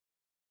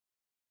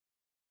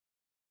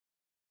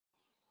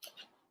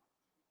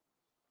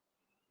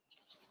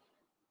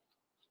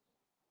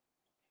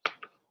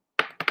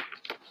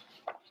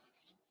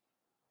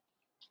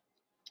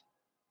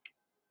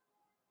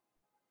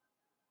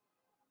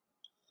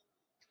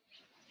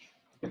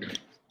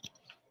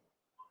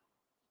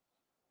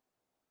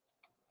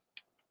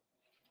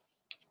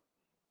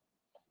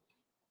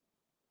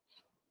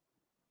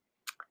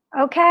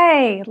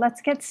Okay,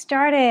 let's get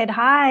started.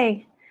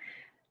 Hi,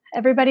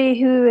 everybody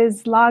who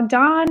is logged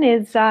on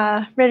is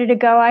ready to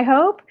go, I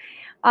hope.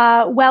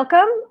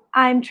 Welcome.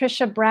 I'm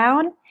Trisha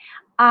Brown.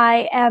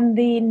 I am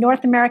the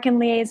North American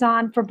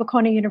liaison for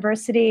Bocconi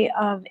University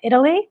of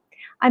Italy.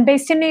 I'm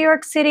based in New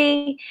York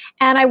City,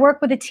 and I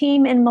work with a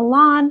team in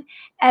Milan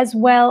as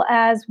well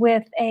as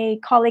with a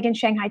colleague in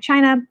Shanghai,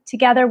 China.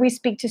 Together, we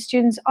speak to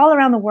students all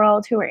around the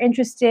world who are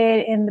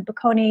interested in the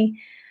Bocconi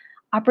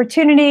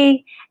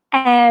opportunity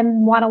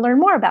and want to learn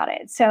more about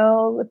it.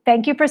 So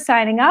thank you for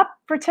signing up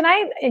for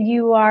tonight.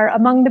 You are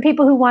among the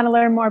people who want to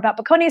learn more about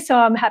Bocconi, so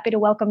I'm happy to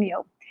welcome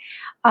you.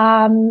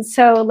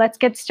 So let's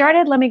get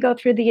started. Let me go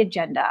through the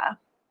agenda.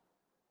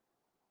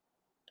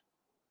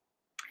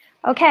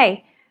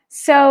 Okay,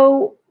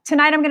 so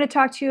tonight I'm going to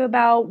talk to you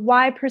about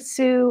why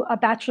pursue a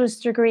bachelor's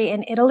degree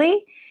in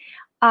Italy,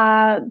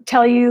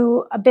 tell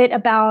you a bit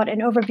about an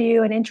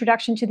overview and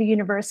introduction to the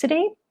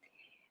university,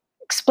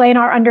 explain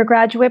our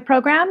undergraduate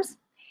programs,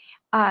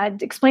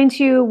 explain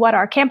to you what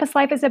our campus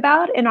life is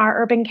about in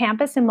our urban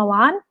campus in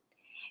Milan,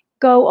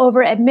 go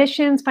over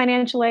admissions,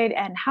 financial aid,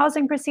 and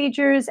housing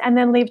procedures, and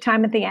then leave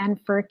time at the end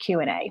for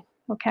Q&A,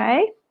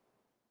 okay?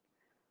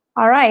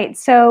 All right,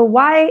 so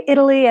why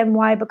Italy and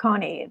why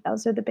Bocconi?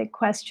 Those are the big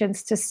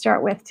questions to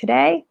start with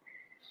today.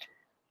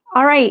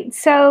 All right,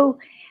 so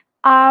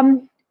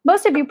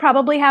most of you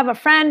probably have a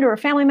friend or a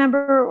family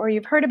member, or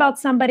you've heard about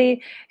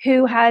somebody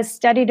who has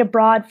studied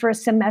abroad for a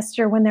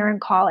semester when they're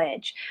in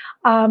college.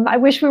 I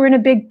wish we were in a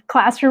big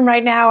classroom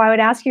right now. I would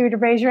ask you to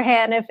raise your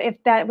hand if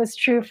that was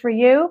true for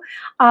you.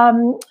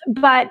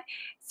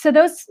 So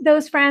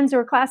those friends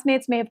or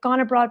classmates may have gone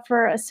abroad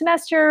for a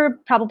semester,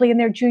 probably in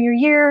their junior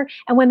year.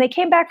 And when they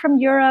came back from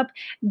Europe,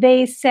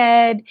 they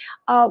said,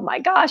 oh my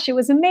gosh, it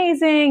was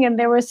amazing. And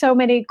there were so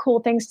many cool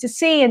things to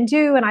see and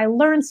do. And I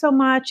learned so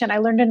much. And I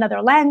learned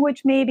another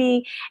language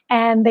maybe.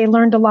 And they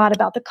learned a lot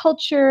about the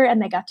culture.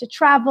 And they got to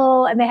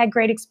travel. And they had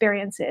great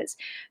experiences.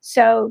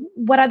 So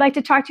what I'd like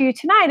to talk to you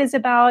tonight is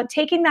about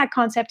taking that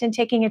concept and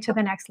taking it to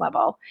the next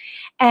level.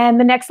 And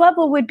the next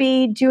level would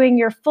be doing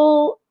your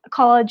full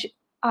college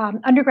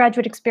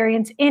undergraduate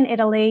experience in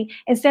Italy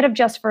instead of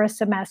just for a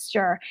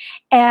semester.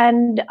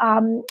 And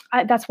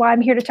that's why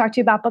I'm here to talk to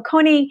you about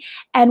Bocconi.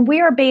 And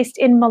we are based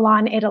in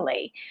Milan,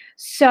 Italy.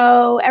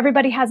 So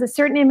everybody has a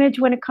certain image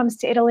when it comes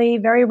to Italy,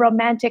 very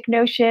romantic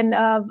notion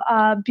of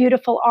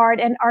beautiful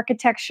art and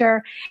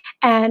architecture.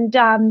 And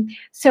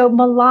so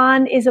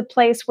Milan is a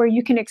place where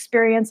you can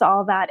experience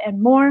all that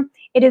and more.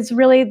 It is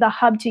really the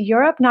hub to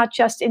Europe, not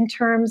just in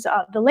terms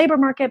of the labor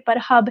market, but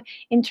hub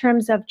in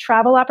terms of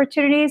travel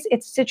opportunities.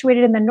 It's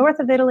situated in the north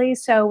of Italy,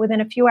 so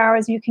within a few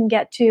hours you can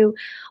get to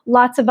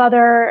lots of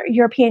other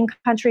European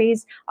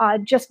countries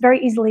just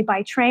very easily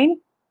by train.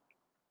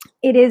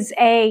 It is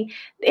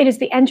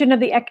the engine of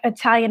the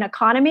Italian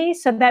economy,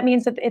 so that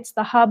means that it's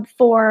the hub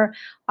for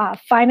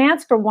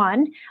finance, for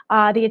one.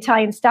 The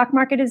Italian stock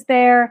market is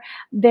there.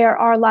 There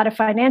are a lot of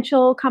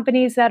financial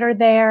companies that are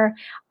there,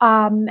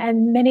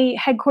 and many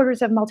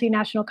headquarters of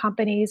multinational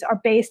companies are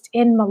based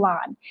in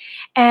Milan.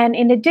 And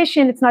in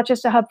addition, it's not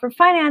just a hub for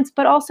finance,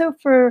 but also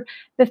for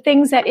the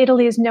things that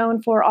Italy is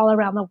known for all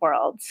around the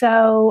world.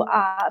 So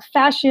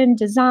fashion,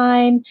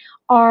 design,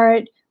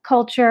 art,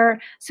 culture.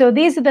 So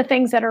these are the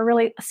things that are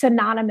really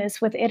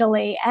synonymous with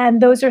Italy. And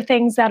those are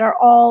things that are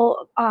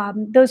all,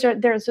 there's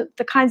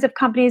the kinds of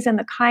companies and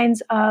the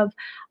kinds of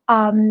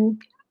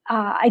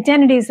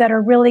identities that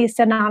are really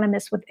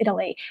synonymous with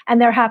Italy. And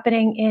they're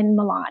happening in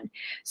Milan.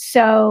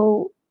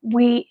 So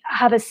we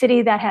have a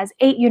city that has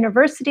 8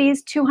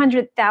 universities,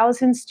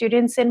 200,000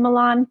 students in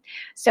Milan.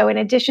 So in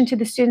addition to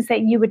the students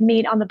that you would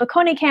meet on the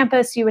Bocconi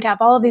campus, you would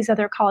have all of these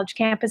other college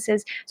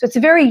campuses. So it's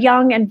a very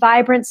young and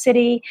vibrant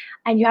city,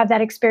 and you have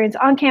that experience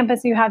on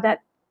campus, and you have that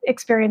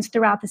experience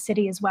throughout the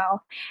city as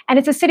well. And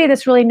it's a city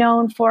that's really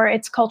known for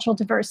its cultural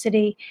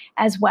diversity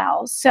as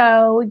well.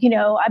 So, you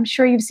know, I'm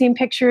sure you've seen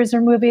pictures or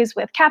movies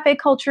with cafe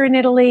culture in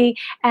Italy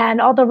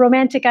and all the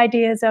romantic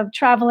ideas of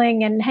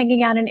traveling and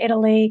hanging out in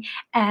Italy,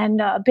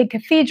 and a big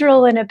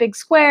cathedral and a big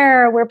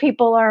square where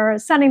people are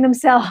sunning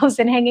themselves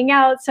and hanging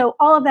out. So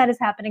all of that is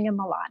happening in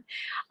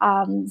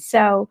Milan.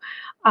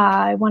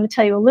 I want to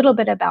tell you a little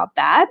bit about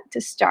that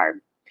to start.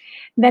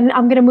 Then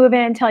I'm going to move in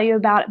and tell you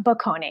about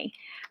Bocconi.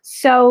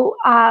 So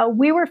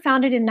we were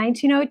founded in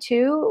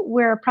 1902.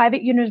 We're a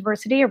private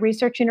university, a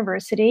research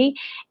university,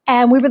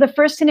 and we were the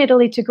first in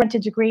Italy to grant a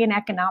degree in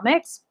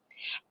economics.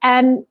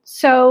 And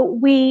so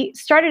we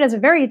started as a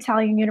very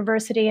Italian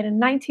university, and in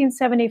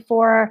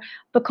 1974,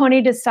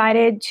 Bocconi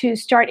decided to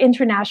start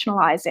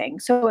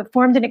internationalizing. So it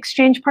formed an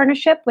exchange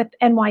partnership with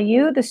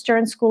NYU, the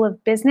Stern School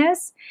of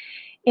Business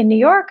in New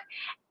York.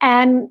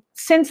 And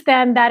since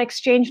then, that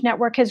exchange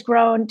network has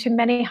grown to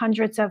many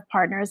hundreds of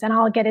partners, and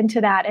I'll get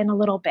into that in a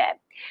little bit.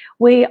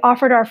 We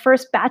offered our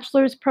first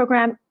bachelor's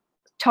program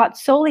taught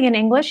solely in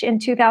English in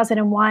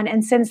 2001,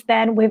 and since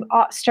then we've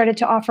started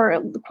to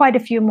offer quite a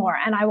few more,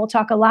 and I will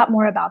talk a lot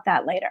more about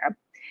that later.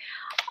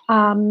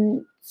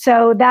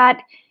 So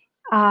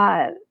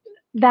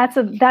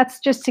that's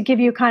just to give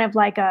you kind of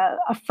like a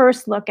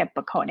first look at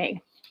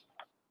Bocconi.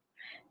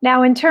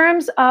 Now, in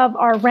terms of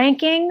our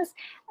rankings,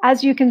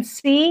 as you can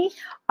see,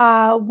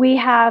 we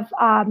have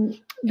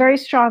very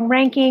strong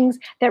rankings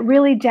that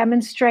really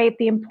demonstrate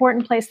the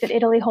important place that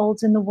Italy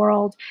holds in the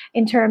world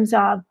in terms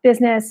of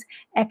business,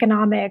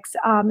 economics,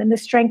 and the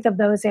strength of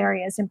those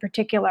areas in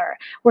particular.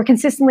 We're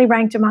consistently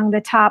ranked among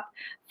the top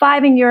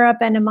 5 in Europe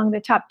and among the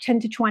top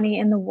 10 to 20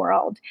 in the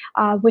world,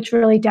 which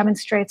really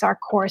demonstrates our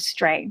core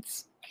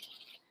strengths.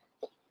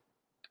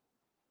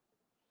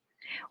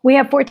 We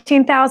have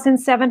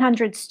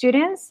 14,700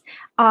 students.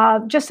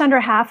 Just under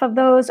half of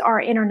those are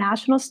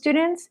international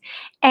students.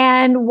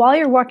 And while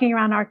you're walking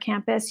around our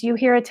campus, you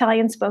hear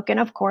Italian spoken,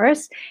 of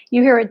course.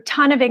 You hear a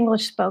ton of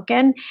English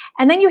spoken.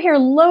 And then you hear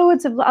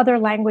loads of other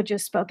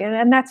languages spoken.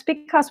 And that's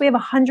because we have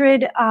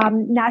 100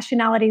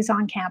 nationalities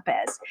on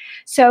campus.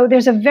 So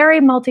there's a very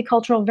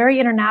multicultural, very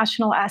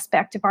international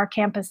aspect of our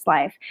campus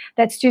life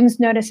that students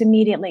notice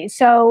immediately.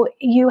 So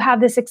you have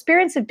this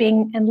experience of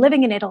being and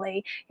living in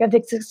Italy. You have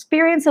this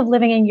experience of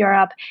living in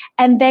Europe.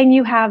 And then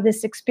you have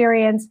this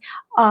experience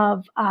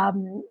of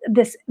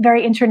this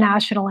very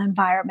international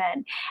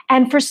environment.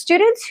 And for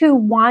students who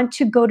want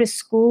to go to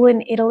school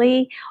in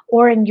Italy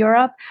or in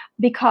Europe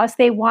because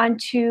they want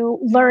to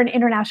learn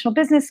international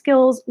business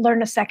skills,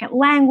 learn a second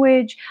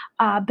language,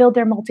 build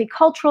their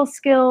multicultural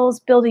skills,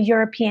 build a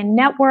European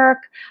network,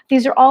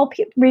 these are all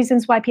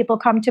reasons why people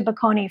come to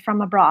Bocconi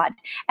from abroad.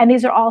 And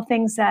these are all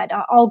things that,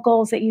 all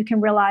goals that you can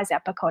realize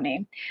at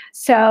Bocconi.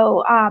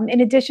 So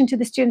in addition to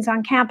the students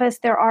on campus,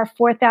 there are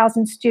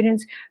 4,000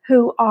 students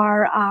who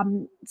are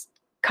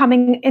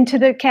coming into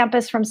the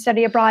campus from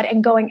study abroad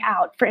and going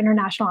out for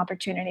international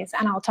opportunities.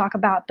 And I'll talk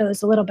about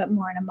those a little bit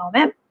more in a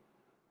moment.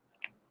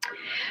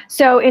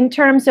 So in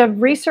terms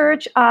of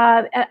research,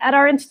 at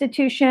our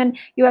institution,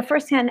 you have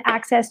firsthand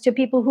access to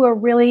people who are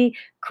really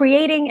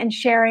creating and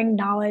sharing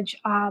knowledge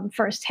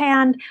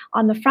firsthand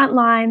on the front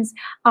lines.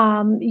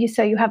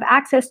 So you have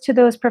access to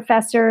those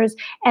professors,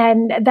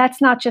 and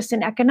that's not just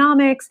in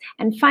economics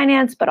and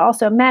finance, but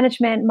also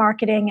management,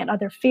 marketing, and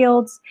other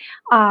fields.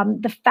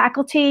 The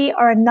faculty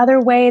are another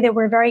way that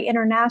we're very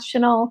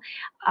international.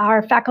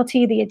 Our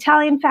faculty, the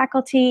Italian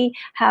faculty,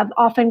 have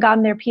often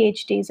gotten their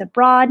PhDs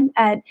abroad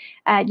at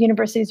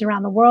universities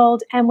around the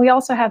world. And we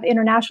also have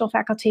international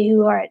faculty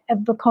who are at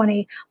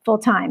Bocconi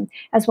full-time,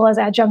 as well as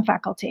adjunct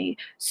faculty.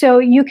 So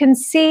you can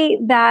see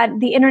that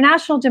the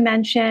international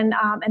dimension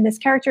and this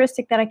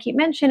characteristic that I keep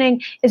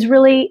mentioning is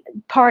really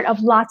part of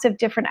lots of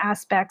different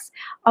aspects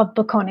of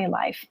Bocconi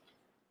life.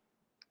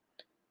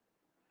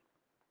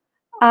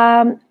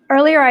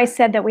 Earlier I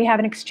said that we have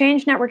an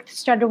exchange network that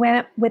started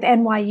with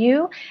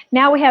NYU.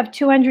 Now we have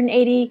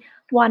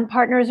 281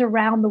 partners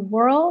around the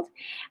world.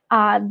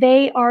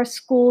 They are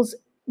schools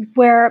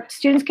where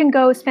students can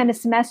go spend a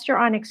semester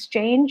on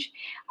exchange.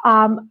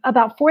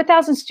 About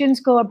 4,000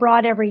 students go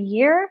abroad every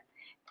year.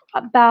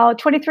 About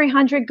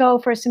 2,300 go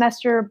for a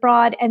semester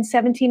abroad, and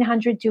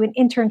 1,700 do an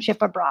internship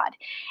abroad.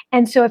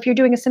 And so if you're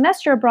doing a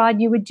semester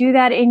abroad, you would do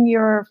that in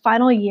your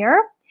final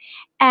year.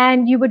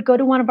 And you would go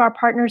to one of our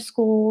partner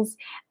schools,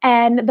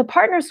 and the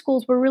partner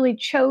schools were really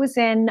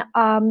chosen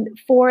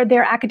for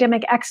their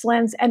academic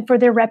excellence and for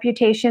their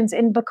reputations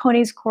in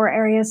Bocconi's core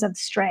areas of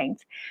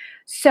strength.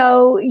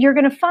 So you're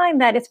going to find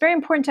that it's very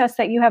important to us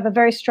that you have a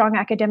very strong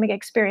academic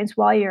experience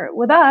while you're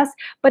with us,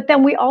 but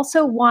then we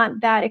also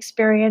want that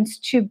experience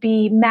to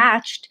be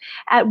matched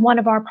at one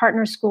of our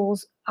partner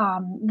schools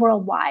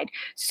worldwide.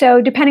 So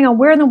depending on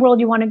where in the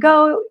world you want to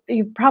go,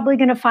 you're probably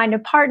going to find a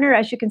partner.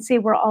 As you can see,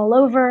 we're all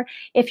over.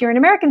 If you're an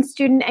American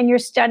student and you're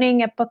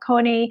studying at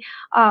Bocconi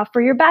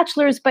for your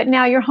bachelor's, but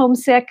now you're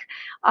homesick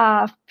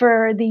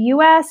for the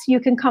US, you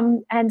can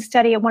come and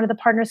study at one of the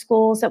partner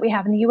schools that we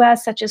have in the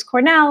US, such as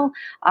Cornell,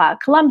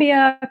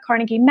 Columbia,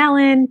 Carnegie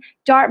Mellon,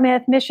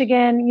 Dartmouth,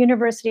 Michigan,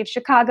 University of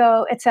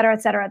Chicago, et cetera,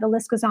 et cetera. The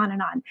list goes on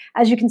and on.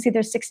 As you can see,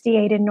 there's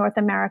 68 in North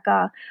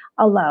America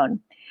alone.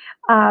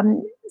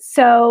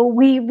 So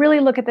we really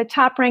look at the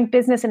top-ranked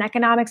business and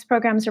economics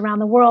programs around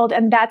the world,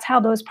 and that's how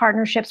those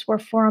partnerships were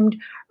formed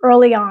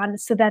early on,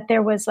 so that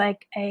there was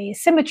like a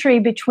symmetry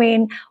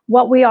between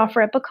what we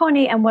offer at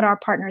Bocconi and what our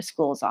partner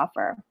schools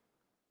offer.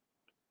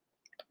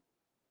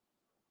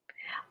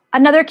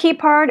 Another key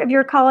part of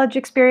your college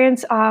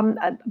experience,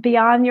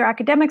 beyond your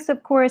academics,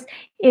 of course,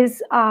 is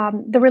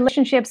the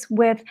relationships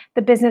with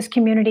the business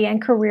community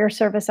and career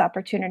service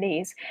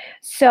opportunities.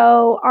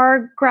 So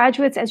our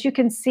graduates, as you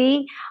can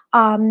see,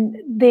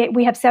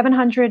 we have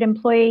 700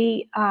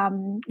 employee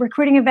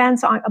recruiting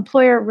events,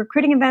 employer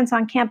recruiting events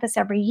on campus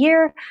every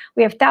year.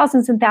 We have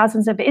thousands and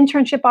thousands of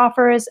internship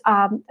offers.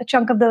 A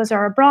chunk of those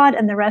are abroad,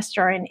 and the rest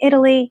are in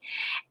Italy.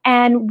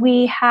 And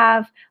we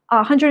have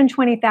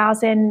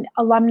 120,000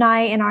 alumni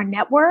in our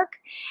network,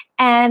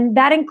 and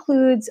that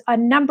includes a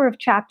number of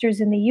chapters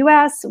in the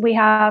US. We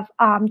have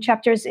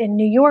chapters in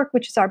New York,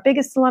 which is our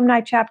biggest alumni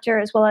chapter,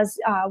 as well as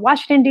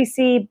Washington,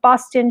 DC,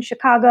 Boston,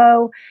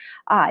 Chicago,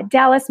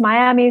 Dallas,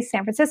 Miami,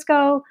 San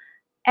Francisco,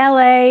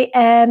 LA,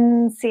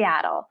 and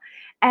Seattle.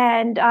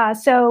 And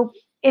so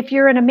if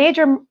you're in a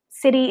major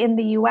city in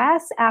the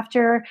US,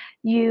 after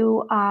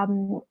you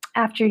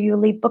after you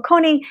leave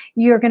Bocconi,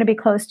 you're going to be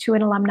close to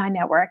an alumni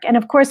network. And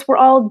of course, we're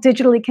all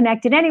digitally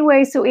connected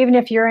anyway. So even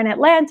if you're in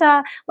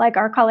Atlanta, like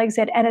our colleagues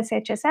at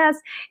NSHSS,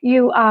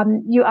 you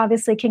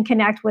obviously can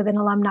connect with an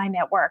alumni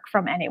network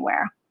from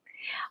anywhere.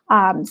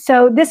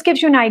 So this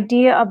gives you an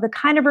idea of the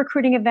kind of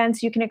recruiting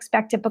events you can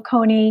expect at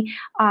Bocconi.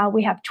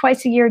 We have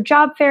twice a year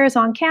job fairs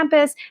on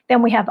campus.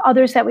 Then we have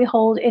others that we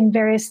hold in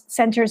various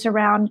centers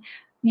around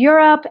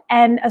Europe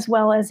and as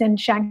well as in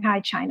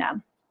Shanghai,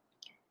 China.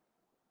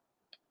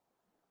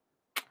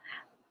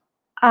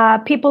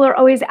 People are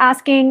always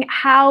asking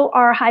how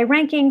our high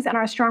rankings and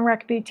our strong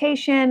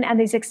reputation and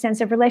these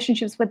extensive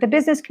relationships with the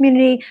business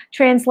community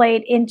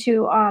translate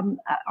into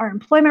our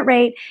employment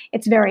rate.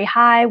 It's very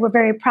high. We're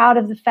very proud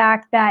of the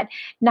fact that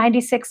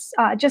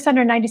just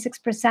under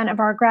 96% of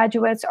our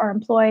graduates are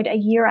employed a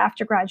year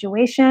after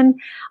graduation.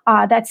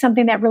 That's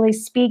something that really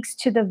speaks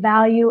to the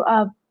value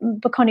of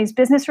Bocconi's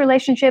business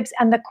relationships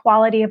and the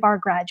quality of our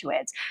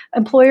graduates.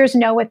 Employers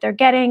know what they're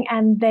getting,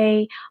 and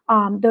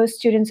those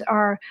students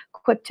are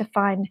quick to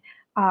find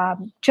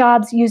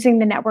jobs using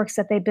the networks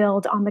that they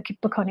build on the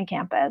Bocconi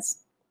campus.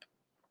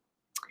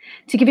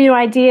 To give you an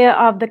idea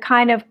of the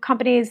kind of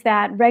companies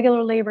that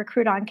regularly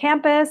recruit on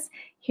campus,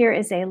 here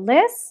is a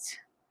list,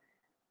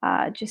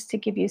 just to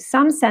give you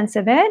some sense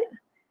of it.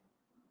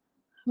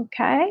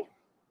 Okay.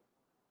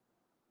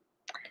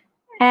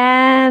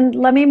 And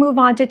let me move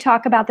on to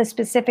talk about the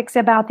specifics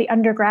about the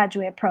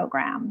undergraduate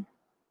program.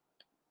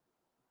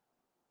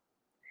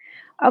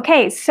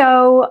 Okay,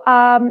 so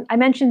I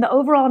mentioned the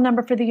overall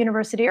number for the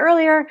university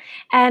earlier,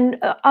 and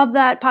of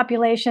that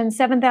population,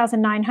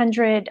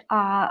 7,900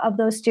 of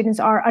those students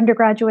are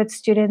undergraduate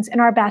students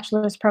in our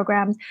bachelor's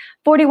programs.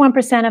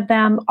 41% of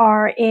them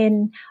are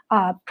in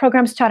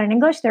programs taught in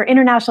English. They're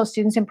international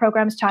students in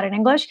programs taught in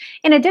English.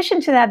 In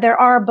addition to that,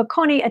 there are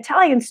Bocconi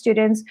Italian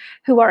students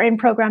who are in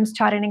programs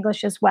taught in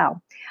English as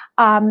well.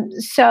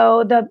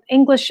 So the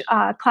English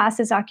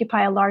classes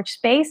occupy a large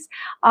space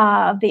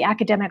of the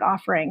academic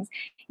offerings.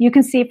 You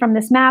can see from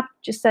this map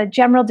just a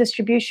general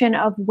distribution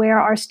of where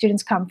our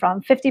students come from.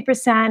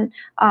 50%,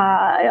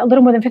 a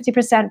little more than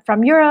 50%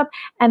 from Europe,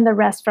 and the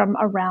rest from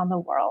around the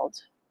world.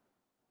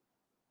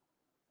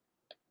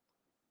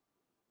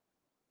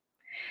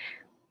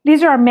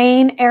 These are our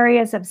main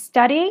areas of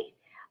study.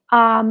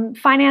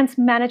 Finance,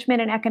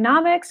 management, and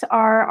economics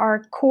are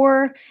our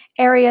core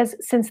areas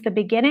since the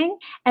beginning.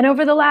 And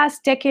over the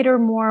last decade or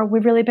more,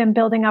 we've really been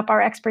building up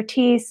our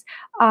expertise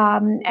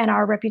and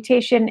our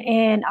reputation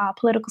in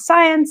political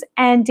science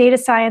and data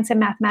science and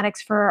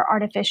mathematics for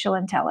artificial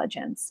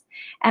intelligence.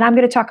 And I'm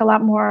going to talk a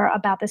lot more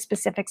about the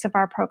specifics of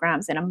our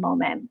programs in a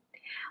moment.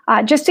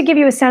 Just to give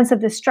you a sense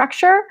of the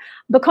structure,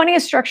 Bocconi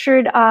is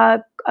structured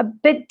a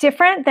bit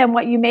different than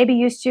what you may be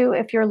used to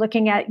if you're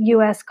looking at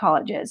US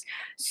colleges.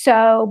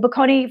 So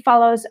Bocconi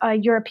follows a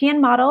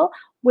European model,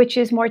 which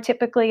is more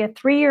typically a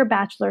 3-year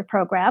bachelor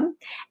program.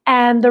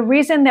 And the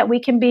reason that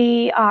we can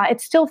be,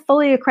 it's still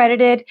fully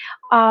accredited,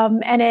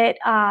 and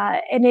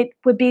it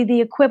would be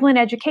the equivalent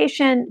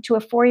education to a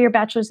 4-year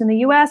bachelor's in the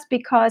US,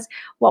 because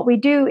what we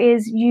do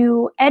is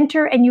you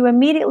enter and you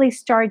immediately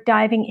start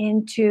diving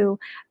into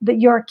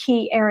your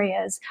key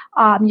areas.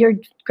 You're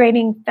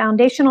gaining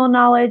foundational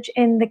knowledge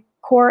in the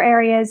core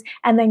areas,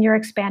 and then you're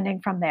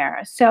expanding from there.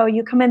 So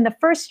you come in the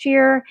first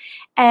year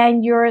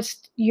and you're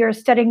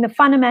studying the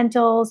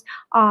fundamentals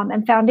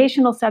and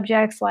foundational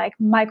subjects like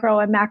micro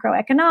and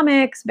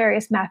macroeconomics,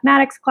 various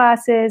mathematics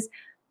classes,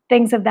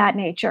 things of that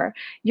nature.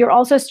 You're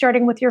also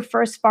starting with your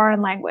first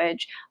foreign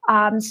language.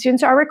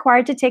 Students are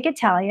required to take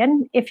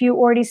Italian. If you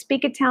already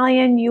speak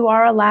Italian, you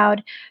are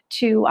allowed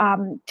to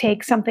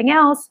take something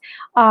else.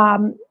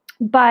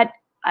 But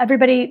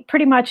everybody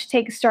pretty much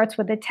starts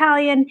with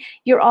Italian.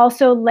 You're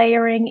also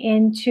layering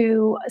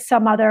into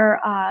some other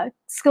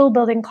skill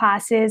building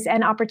classes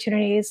and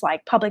opportunities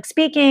like public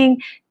speaking,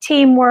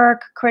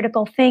 teamwork,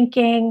 critical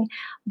thinking.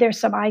 There's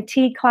some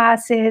IT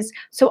classes.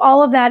 So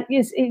all of that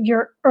is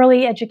your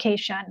early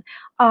education.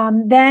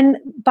 Then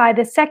by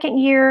the second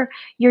year,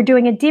 you're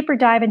doing a deeper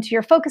dive into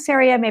your focus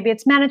area. Maybe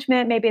it's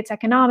management, maybe it's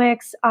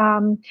economics,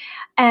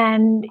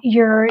 and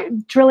you're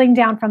drilling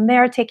down from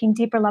there, taking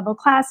deeper level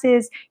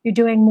classes. You're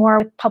doing more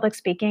with public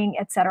speaking,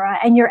 et cetera.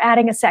 And you're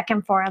adding a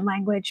second foreign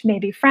language,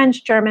 maybe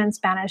French, German,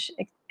 Spanish,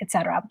 et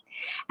cetera.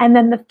 And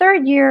then the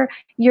third year,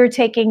 you're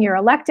taking your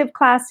elective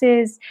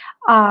classes,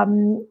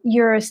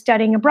 you're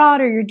studying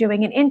abroad, or you're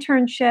doing an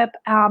internship.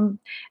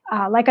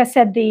 Like I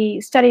said,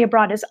 the study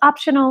abroad is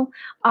optional,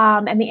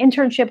 and the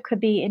internship could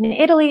be in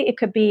Italy, it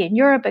could be in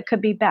Europe, it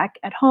could be back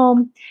at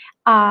home.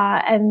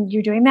 And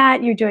you're doing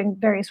that, you're doing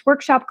various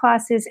workshop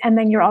classes, and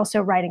then you're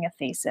also writing a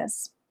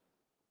thesis.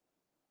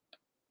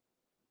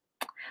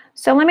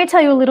 So let me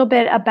tell you a little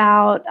bit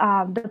about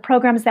the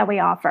programs that we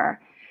offer.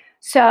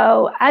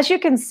 So as you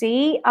can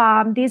see,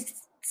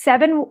 these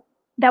 7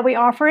 that we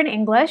offer in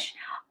English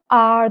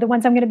are the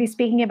ones I'm going to be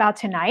speaking about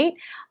tonight.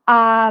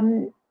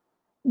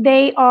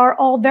 They are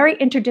all very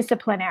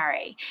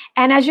interdisciplinary.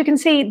 And as you can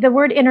see, the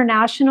word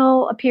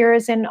international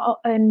appears in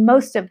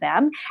most of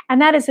them.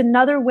 And that is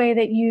another way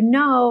that you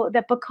know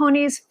that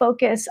Bocconi's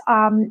focus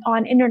on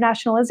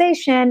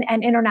internationalization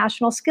and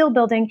international skill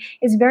building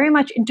is very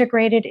much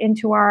integrated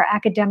into our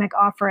academic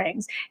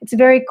offerings. It's a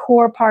very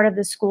core part of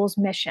the school's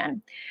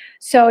mission.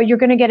 So you're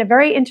going to get a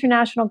very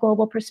international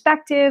global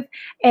perspective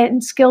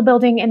and skill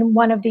building in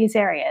one of these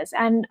areas.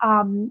 And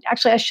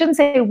actually, I shouldn't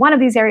say one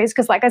of these areas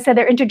because, like I said,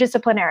 they're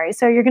interdisciplinary.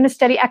 So you're going to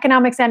study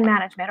economics and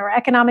management, or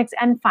economics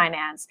and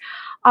finance,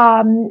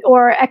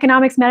 or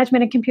economics,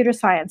 management, and computer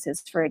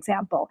sciences, for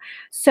example.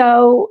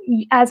 So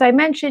as I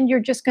mentioned, you're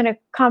just going to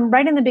come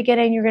right in the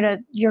beginning.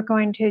 You're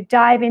going to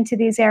dive into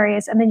these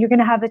areas, and then you're going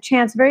to have the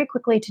chance very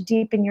quickly to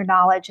deepen your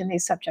knowledge in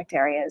these subject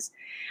areas.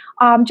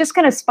 Just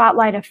going to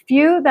spotlight a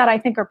few that I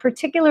think are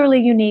particularly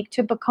unique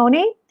to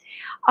Bocconi.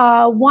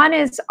 One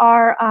is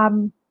our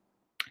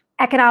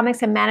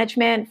economics and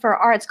management for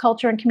arts,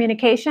 culture, and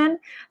communication.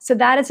 So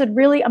that is a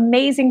really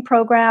amazing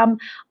program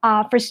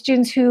for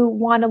students who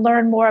want to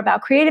learn more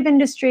about creative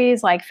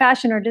industries like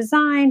fashion or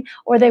design,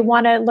 or they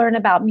want to learn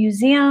about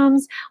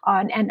museums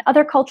and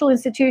other cultural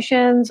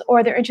institutions,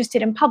 or they're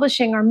interested in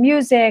publishing or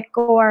music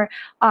or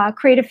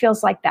creative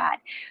fields like that.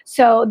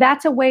 So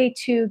that's a way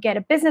to get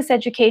a business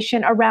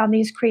education around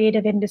these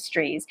creative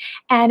industries.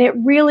 And it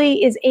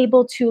really is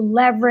able to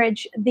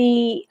leverage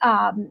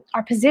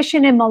our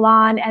position in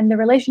Milan and the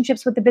relationships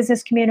with the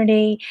business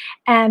community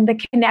and the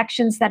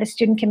connections that a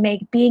student can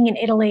make being in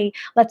Italy,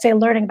 let's say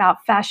learning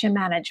about fashion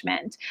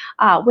management,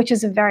 which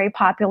is a very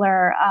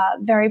popular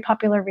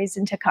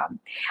reason to come.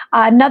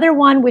 Another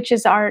one, which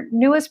is our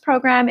newest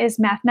program, is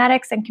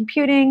mathematics and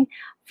computing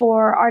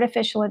for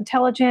artificial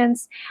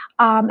intelligence.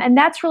 And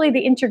that's really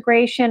the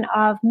integration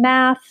of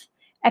math,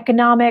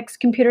 economics,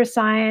 computer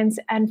science,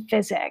 and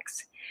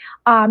physics.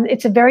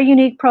 It's a very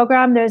unique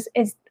program.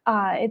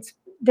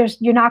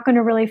 You're not going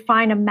to really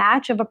find a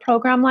match of a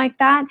program like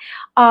that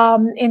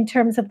in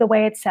terms of the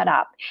way it's set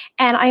up.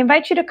 And I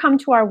invite you to come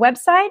to our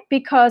website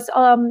because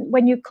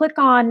when you click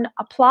on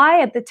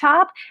apply at the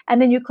top,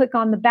 and then you click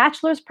on the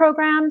bachelor's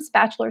programs,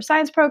 bachelor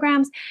science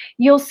programs,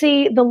 you'll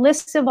see the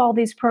list of all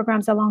these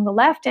programs along the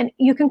left, and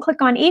you can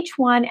click on each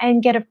one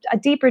and get a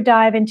deeper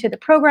dive into the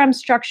program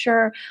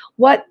structure,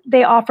 what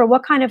they offer,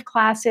 what kind of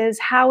classes,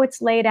 how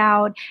it's laid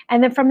out,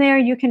 and then from there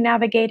you can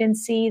navigate and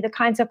see the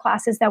kinds of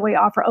classes that we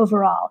offer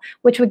overall,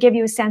 which would give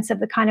you a sense of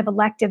the kind of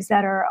electives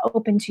that are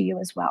open to you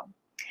as well.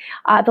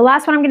 The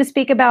last one I'm going to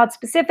speak about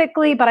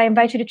specifically, but I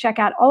invite you to check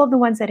out all of the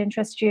ones that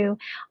interest you,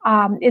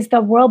 is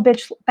the World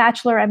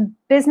Bachelor in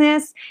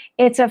Business.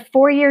 It's a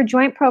 4-year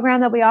joint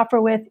program that we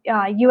offer with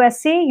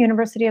USC,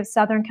 University of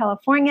Southern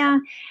California,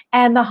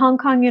 and the Hong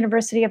Kong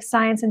University of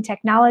Science and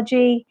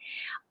Technology.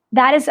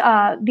 That is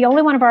the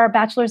only one of our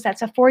bachelors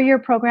that's a 4-year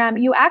program.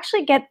 You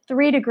actually get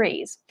 3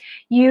 degrees.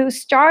 You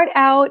start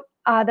out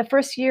the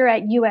first year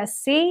at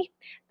USC.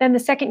 Then the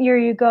second year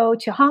you go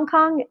to Hong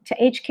Kong, to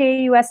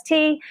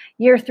HKUST.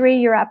 Year 3,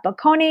 you're at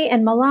Bocconi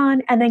and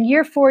Milan. And then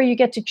year 4, you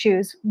get to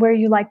choose where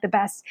you like the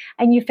best,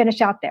 and you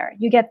finish out there.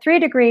 You get 3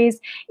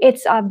 degrees.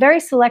 It's a very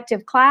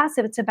selective class.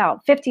 It's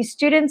about 50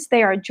 students.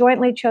 They are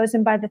jointly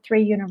chosen by the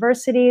 3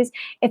 universities.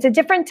 It's a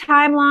different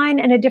timeline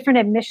and a different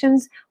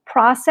admissions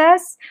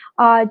process,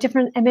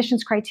 different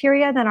admissions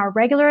criteria than our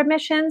regular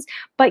admissions,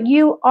 but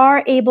you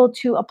are able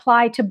to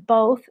apply to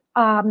both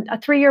a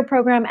 3-year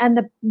program and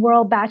the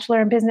World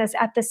Bachelor in Business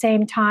at the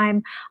same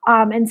time,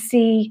 and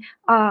see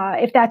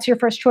if that's your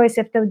first choice.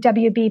 If the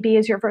WBB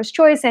is your first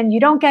choice and you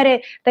don't get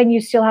it, then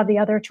you still have the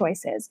other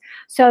choices.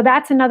 So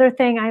that's another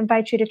thing I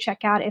invite you to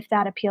check out if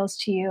that appeals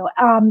to you.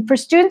 For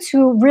students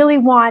who really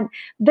want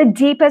the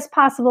deepest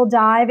possible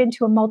dive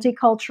into a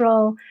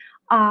multicultural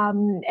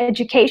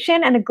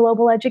education and a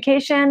global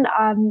education,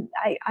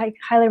 I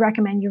highly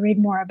recommend you read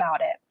more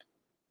about it.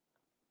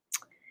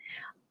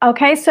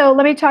 Okay, so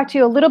let me talk to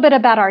you a little bit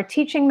about our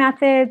teaching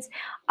methods.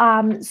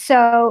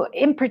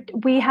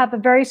 We have a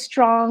very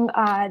strong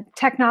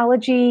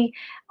technology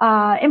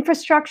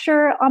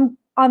infrastructure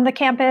on the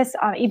campus,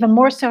 even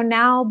more so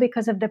now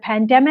because of the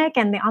pandemic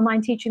and the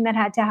online teaching that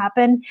had to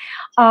happen.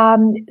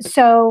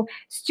 So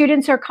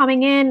students are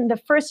coming in the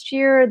first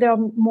year, they're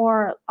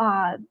more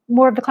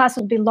of the classes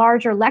will be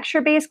larger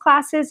lecture-based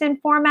classes in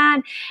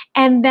format.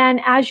 And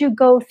then as you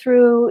go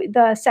through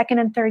the second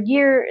and third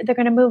year, they're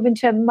going to move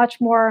into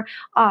much more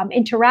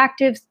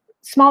interactive,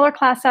 smaller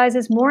class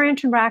sizes, more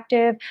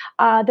interactive.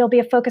 There'll be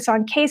a focus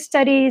on case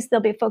studies.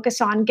 There'll be a focus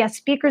on guest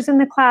speakers in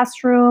the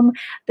classroom.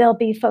 There'll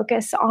be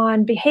focus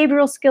on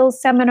behavioral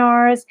skills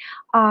seminars.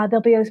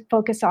 There'll be a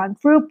focus on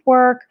group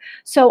work.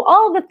 So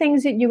all the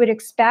things that you would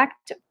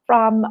expect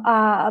from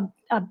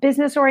a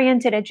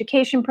business-oriented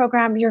education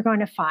program, you're going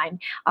to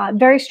find.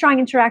 Very strong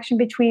interaction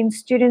between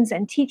students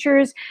and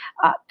teachers.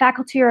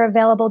 Faculty are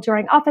available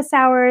during office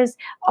hours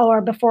or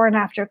before and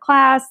after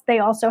class. They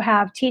also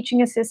have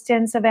teaching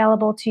assistants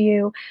available to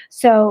you.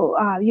 So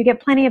you get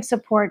plenty of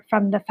support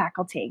from the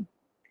faculty.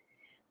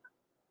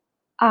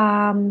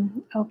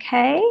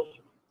 Okay.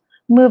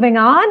 Moving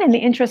on, in the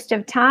interest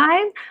of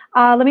time,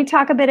 let me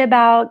talk a bit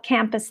about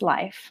campus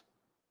life.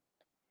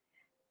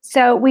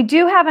 So we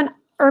do have an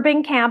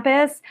urban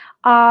campus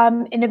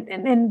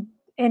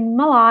in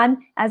Milan,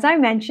 as I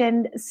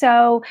mentioned.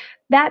 So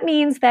that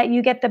means that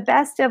you get the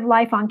best of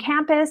life on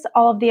campus,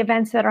 all of the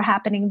events that are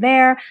happening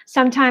there.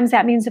 Sometimes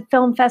that means a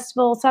film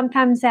festival.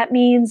 Sometimes that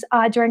means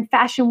during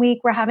Fashion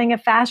Week, we're having a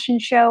fashion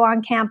show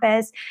on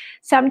campus.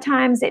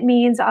 Sometimes it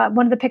means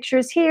one of the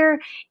pictures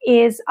here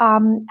is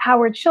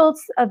Howard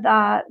Schultz,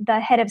 the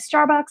head of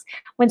Starbucks.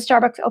 When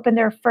Starbucks opened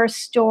their first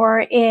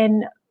store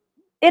in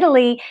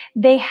Italy,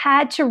 they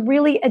had to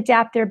really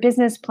adapt their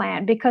business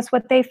plan, because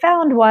what they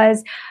found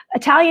was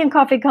Italian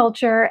coffee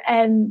culture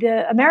and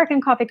the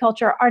American coffee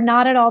culture are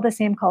not at all the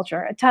same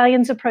culture.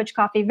 Italians approach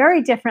coffee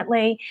very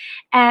differently,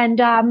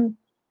 and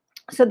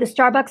so the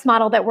Starbucks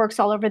model that works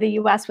all over the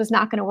US was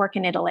not going to work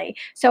in Italy.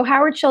 So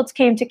Howard Schultz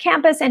came to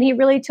campus, and he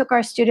really took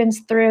our students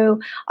through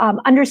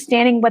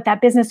understanding what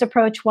that business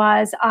approach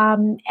was,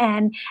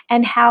 and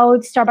how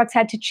Starbucks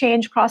had to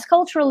change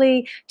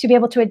cross-culturally to be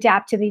able to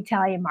adapt to the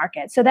Italian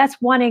market. So that's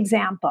one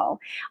example.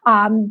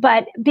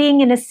 But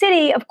being in a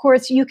city, of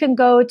course, you can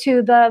go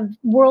to the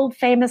world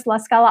famous La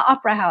Scala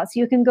Opera House.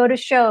 You can go to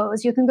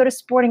shows. You can go to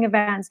sporting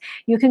events.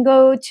 You can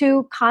go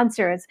to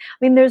concerts.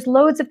 I mean, there's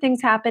loads of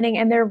things happening,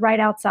 and they're right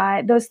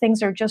outside. Those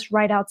things are just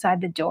right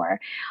outside the door.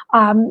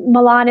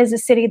 Milan is a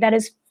city that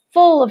is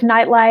full of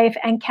nightlife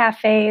and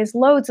cafes,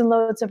 loads and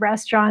loads of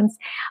restaurants.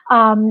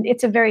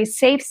 It's a very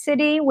safe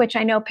city, which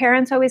I know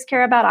parents always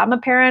care about. I'm a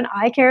parent,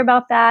 I care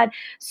about that.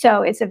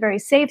 So it's a very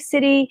safe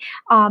city,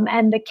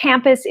 and the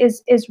campus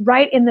is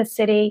right in the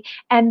city.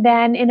 And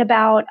then in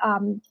about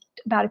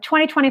a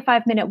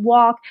 20-25 minute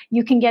walk,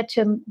 you can get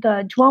to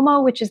the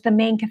Duomo, which is the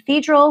main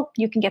cathedral.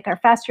 You can get there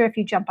faster if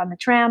you jump on the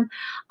tram.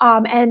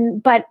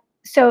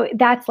 So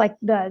that's like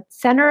the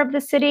center of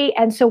the city.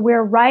 And so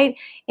we're right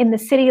in the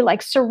city,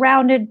 like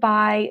surrounded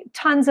by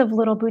tons of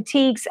little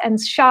boutiques and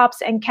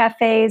shops and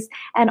cafes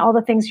and all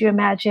the things you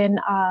imagine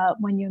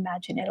when you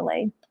imagine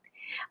Italy.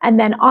 And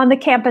then on the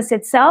campus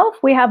itself,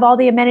 we have all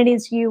the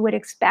amenities you would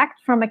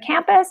expect from a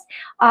campus,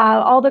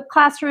 all the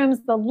classrooms,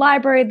 the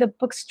library, the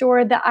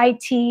bookstore, the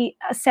IT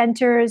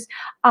centers.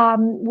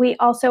 We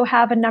also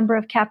have a number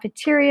of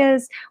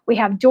cafeterias. We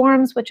have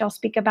dorms, which I'll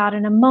speak about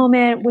in a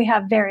moment. We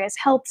have various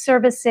health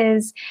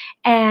services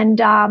and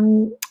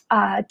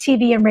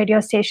TV and radio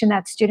station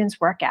that students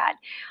work at.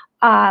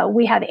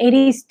 We have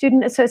 80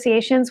 student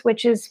associations,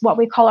 which is what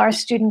we call our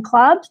student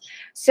clubs.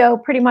 So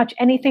pretty much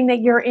anything that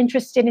you're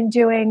interested in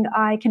doing,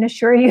 I can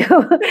assure you,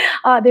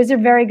 there's a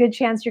very good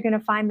chance you're going to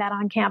find that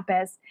on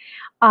campus.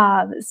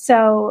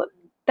 So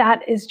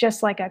that is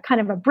just like a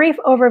kind of a brief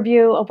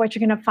overview of what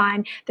you're going to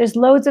find. There's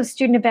loads of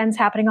student events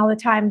happening all the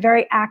time,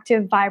 very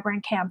active,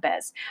 vibrant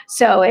campus.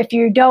 So if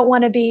you don't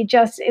want to be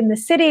just in the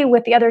city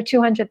with the other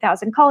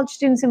 200,000 college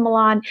students in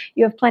Milan,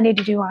 you have plenty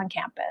to do on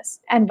campus,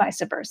 and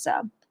vice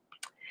versa.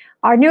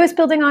 Our newest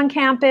building on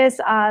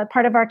campus,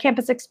 part of our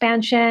campus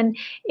expansion,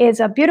 is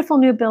a beautiful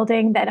new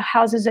building that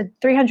houses a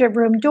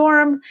 300-room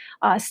dorm,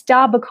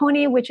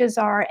 Bocconi, which is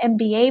our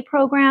MBA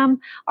program,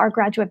 our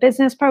graduate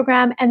business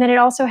program, and then it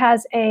also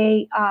has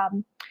a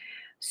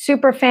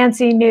super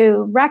fancy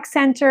new rec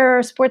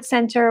center, sports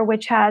center,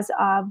 which has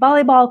a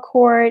volleyball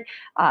court,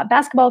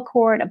 basketball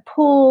court, a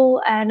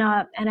pool, and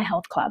a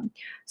health club.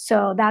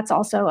 So that's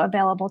also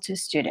available to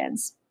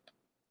students.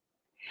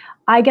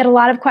 I get a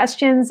lot of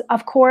questions,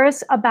 of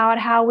course, about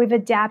how we've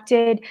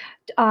adapted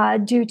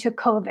due to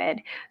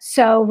COVID.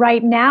 So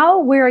right now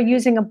we're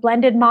using a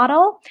blended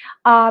model.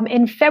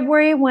 In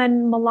February,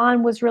 when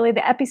Milan was really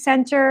the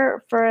epicenter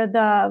for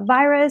the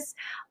virus,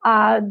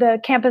 the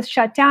campus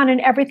shut down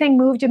and everything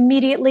moved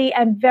immediately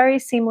and very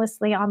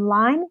seamlessly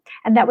online.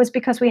 And that was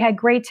because we had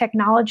great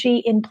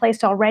technology in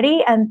place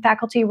already and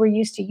faculty were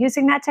used to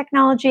using that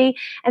technology.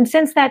 And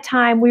since that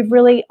time, we've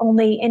really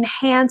only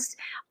enhanced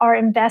our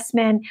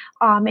investment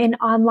in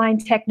online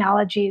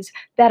technologies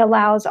that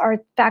allows our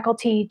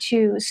faculty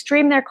to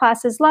stream their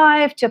classes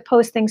live, to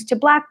post things to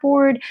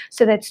Blackboard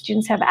so that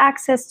students have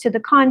access to the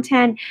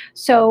content.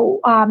 So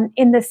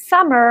in the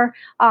summer,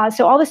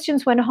 so all the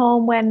students went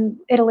home when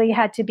Italy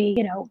had to be,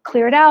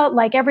 cleared out.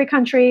 Like every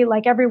country,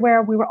 like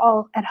everywhere, we were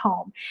all at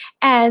home.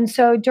 And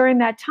so during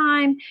that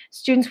time,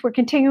 students were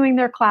continuing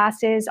their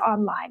classes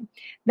online.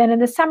 Then in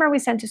the summer, we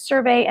sent a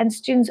survey and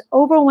students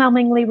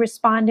overwhelmingly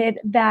responded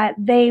that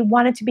they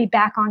wanted to be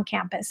back on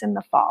campus in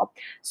the fall.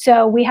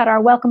 So we had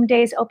our welcome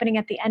days opening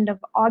at the end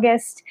of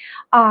August.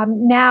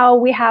 Now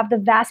we have the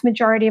vast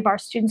majority of our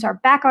students are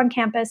back on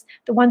campus.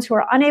 The ones who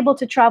are unable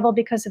to travel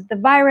because of the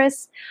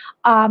virus,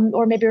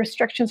 or maybe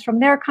restrictions from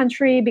their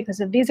country because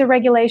of visa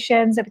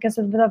regulations and because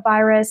of the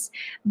virus,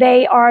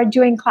 they are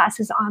doing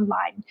classes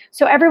online.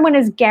 So everyone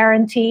is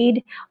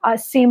guaranteed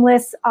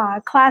seamless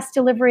class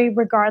delivery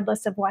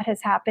regardless of what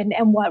has happened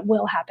and what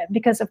will happen,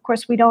 because of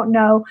course we don't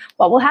know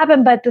what will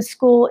happen, but the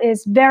school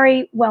is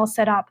very well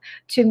set up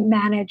to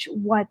manage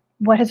what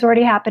has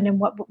already happened and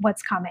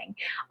what's coming.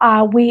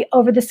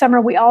 Over the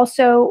summer, we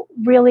also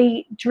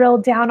really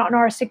drilled down on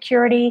our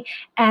security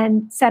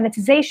and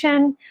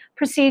sanitization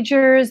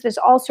procedures. There's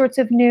all sorts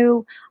of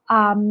new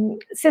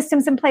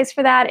systems in place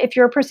for that. If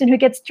you're a person who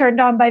gets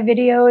turned on by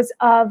videos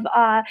of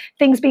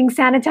things being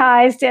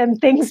sanitized and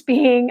things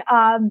being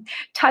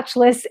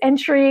touchless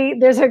entry,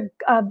 there's a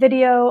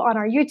video on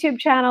our YouTube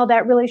channel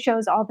that really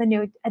shows all the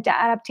new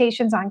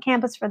adaptations on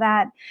campus for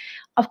that.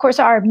 Of course,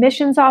 our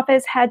admissions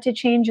office had to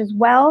change as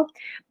well,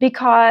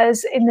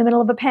 because in the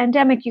middle of a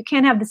pandemic, you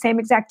can't have the same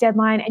exact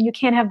deadline and you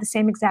can't have the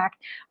same exact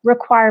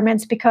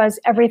requirements, because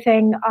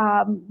everything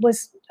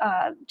was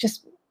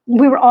just,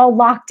 we were all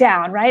locked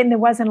down, right? And there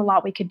wasn't a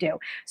lot we could do.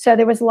 So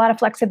there was a lot of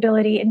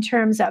flexibility in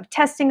terms of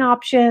testing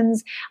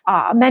options,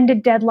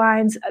 amended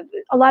deadlines,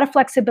 a lot of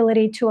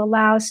flexibility to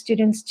allow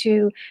students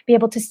to be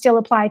able to still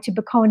apply to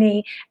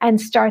Bocconi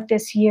and start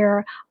this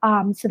year,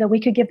 so that we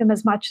could give them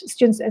as much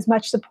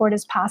support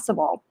as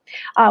possible.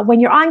 When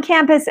you're on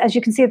campus, as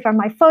you can see from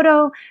my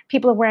photo,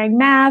 people are wearing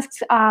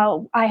masks.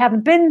 I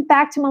haven't been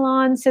back to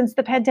Milan since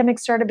the pandemic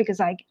started, because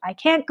I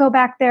can't go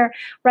back there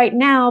right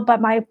now, but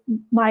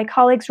my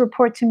colleagues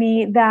report to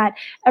me that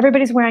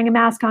everybody's wearing a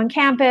mask on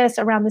campus,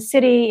 around the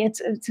city.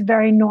 It's a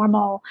very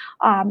normal,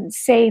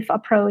 safe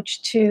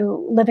approach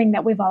to living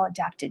that we've all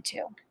adapted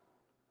to.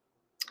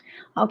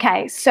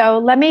 Okay, so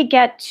let me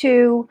get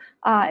to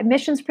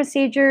admissions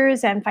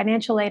procedures and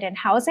financial aid and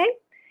housing.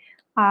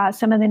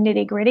 Some of the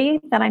nitty-gritty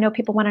that I know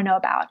people want to know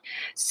about.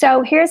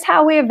 So here's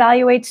how we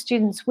evaluate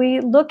students. We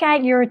look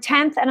at your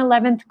 10th and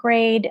 11th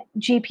grade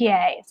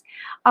GPAs.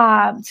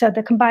 So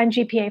the combined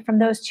GPA from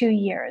those 2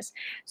 years.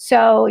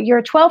 So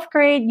your 12th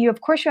grade,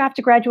 of course you have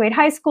to graduate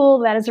high school.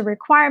 That is a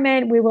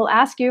requirement. We will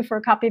ask you for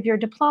a copy of your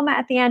diploma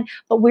at the end,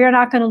 but we're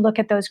not going to look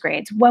at those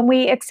grades. When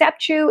we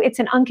accept you, it's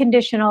an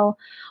unconditional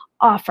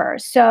offer.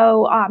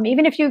 So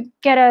even if you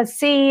get a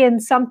C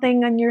in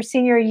something in your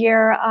senior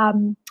year,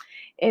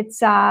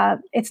 it's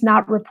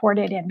not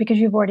reported in, because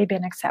you've already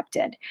been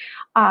accepted.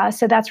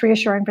 So that's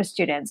reassuring for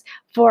students.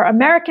 For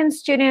American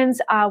students,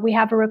 we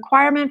have a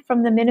requirement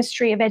from the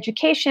Ministry of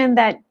Education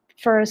that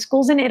for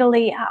schools in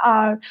Italy,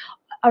 a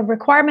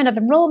requirement of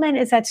enrollment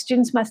is that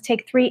students must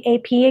take 3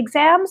 AP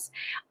exams,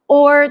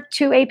 or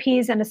 2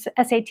 APs and a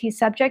SAT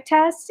subject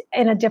test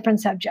in a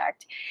different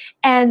subject.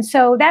 And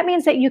so that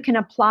means that you can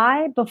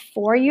apply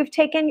before you've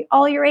taken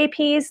all your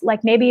APs.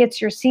 Like maybe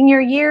it's your senior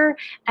year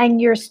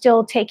and you're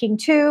still taking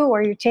 2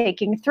 or you're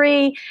taking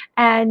 3,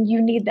 and you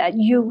need that.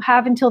 You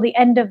have until the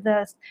end of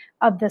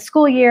the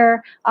school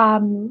year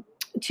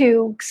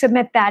to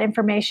submit that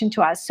information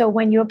to us. So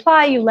when you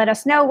apply, you let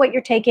us know what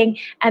you're taking,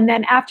 and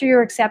then after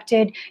you're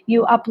accepted,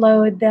 you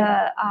upload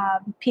the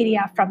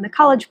PDF from the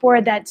College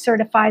Board that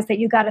certifies that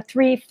you got a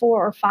 3,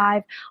 4, or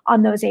 5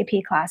 on those AP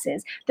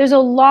classes. There's a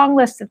long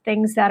list of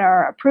things that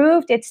are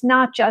approved. It's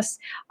not just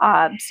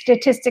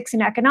statistics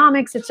and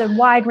economics. It's a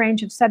wide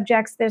range of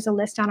subjects. There's a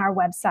list on our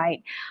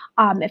website.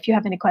 If you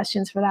have any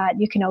questions for that,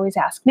 you can always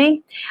ask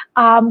me.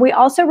 We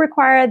also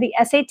require the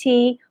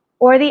SAT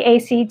or the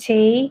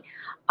ACT.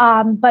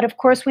 But of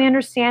course, we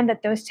understand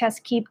that those tests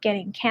keep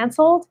getting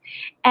canceled.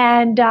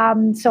 And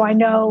so I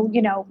know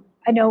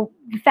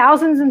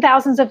thousands and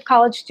thousands of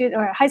college students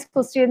or high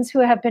school students who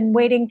have been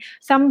waiting,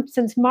 some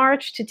since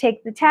March, to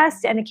take the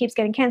test, and it keeps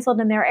getting canceled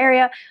in their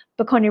area.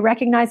 Bocconi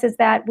recognizes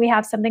that. We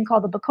have something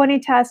called the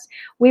Bocconi test.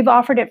 We've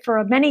offered it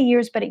for many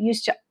years, but it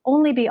used to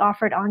only be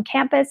offered on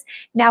campus.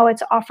 Now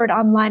it's offered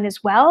online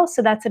as well.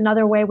 So that's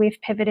another way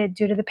we've pivoted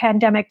due to the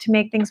pandemic to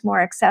make things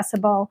more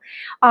accessible.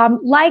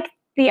 Like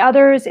the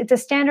others, it's a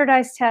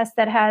standardized test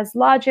that has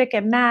logic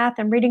and math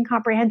and reading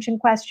comprehension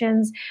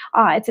questions.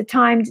 It's a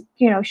timed,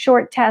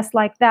 short test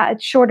like that.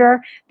 It's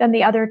shorter than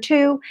the other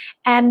 2.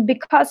 And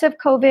because of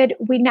COVID,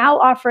 we now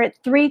offer it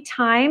 3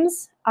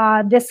 times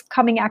this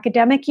coming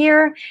academic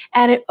year,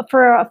 and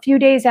for a few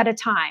days at a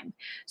time.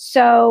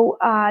 So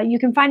you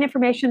can find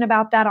information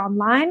about that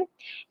online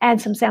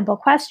and some sample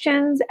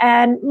questions.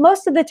 And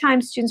most of the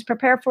time, students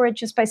prepare for it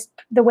just by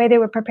the way they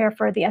would prepare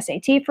for the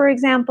SAT, for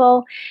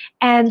example.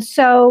 And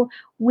so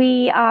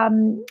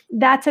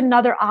that's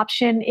another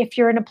option if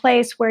you're in a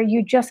place where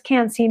you just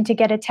can't seem to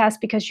get a test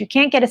because you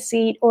can't get a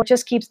seat or it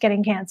just keeps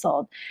getting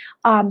canceled.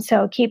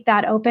 So keep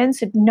that open,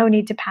 so no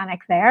need to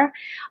panic there.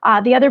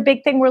 The other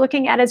big thing we're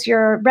looking at is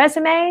your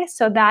resume.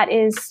 So that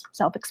is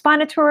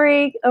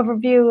self-explanatory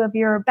overview of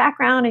your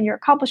background and your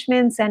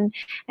accomplishments and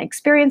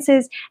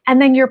experiences,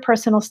 and then your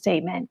personal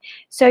statement.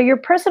 So your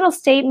personal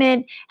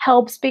statement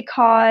helps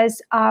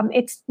because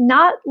it's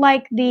not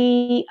like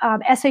the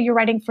essay you're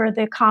writing for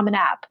the Common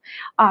App.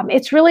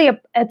 It's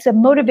a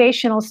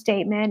motivational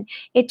statement.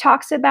 It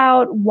talks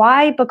about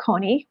why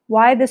Bocconi,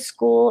 why the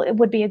school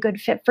would be a good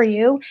fit for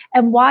you,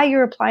 and why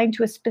you're applying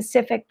to a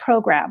specific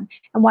program,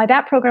 and why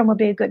that program would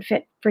be a good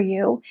fit for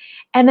you,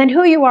 and then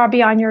who you are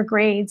beyond your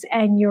grades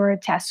and your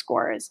test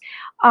scores.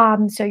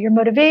 So your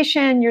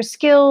motivation, your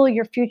skill,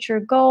 your future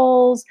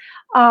goals,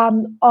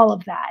 all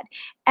of that.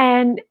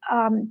 And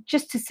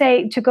just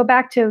to go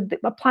back to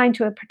applying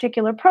to a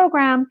particular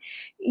program,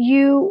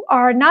 you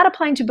are not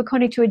applying to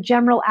Bocconi to a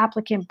general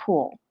applicant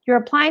pool. You're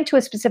applying to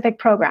a specific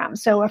program.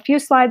 So a few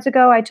slides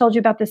ago, I told you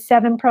about the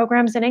 7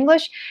 programs in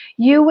English.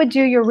 You would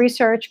do your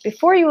research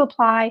before you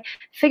apply,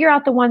 figure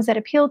out the ones that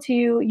appeal to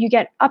you. You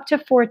get up to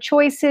 4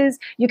 choices.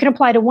 You can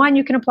apply to 1,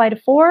 you can apply to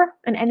 4,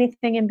 and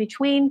anything in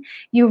between.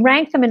 You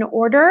rank them in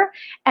order,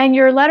 and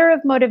your letter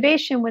of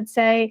motivation would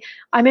say,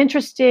 I'm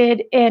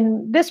interested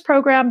in this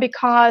program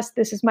because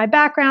this is my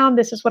background,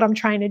 this is what I'm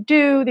trying to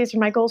do, these are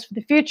my goals for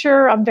the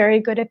future, I'm very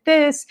good at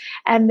this,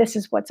 and this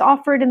is what's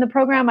offered in the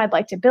program. I'd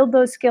like to build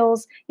those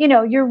skills. You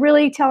know, you're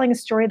really telling a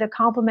story that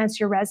complements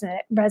your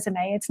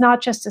resume. It's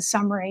not just a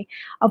summary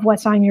of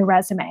what's on your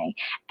resume.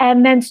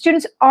 And then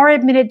students are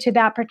admitted to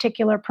that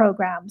particular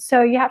program.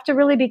 So you have to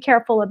really be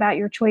careful about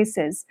your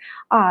choices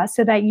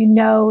so that you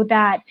know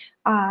that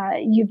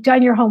you've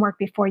done your homework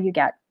before you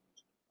get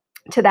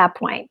to that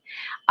point.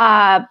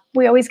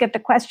 We always get the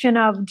question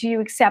of, do you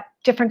accept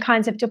different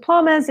kinds of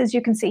diplomas? As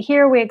you can see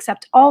here, we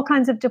accept all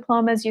kinds of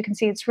diplomas. You can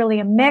see it's really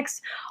a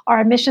mix. Our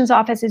admissions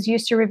office is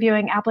used to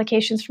reviewing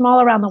applications from all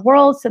around the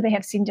world, so they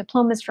have seen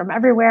diplomas from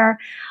everywhere.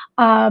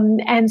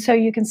 And so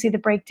you can see the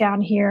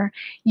breakdown here.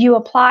 You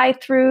apply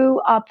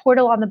through a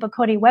portal on the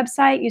Bocconi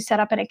website. You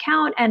set up an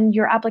account, and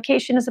your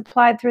application is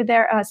applied through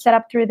there, set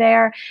up through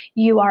there.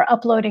 You are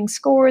uploading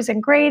scores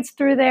and grades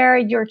through there.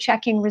 You're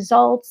checking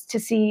results to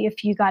see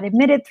if you got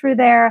admitted through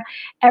there.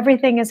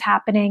 Everything is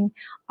happening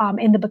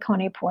in the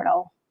Bocconi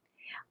portal.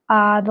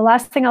 The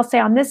last thing I'll say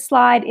on this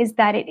slide is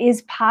that it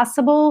is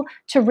possible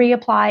to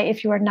reapply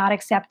if you are not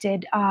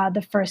accepted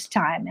the first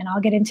time, and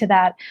I'll get into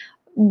that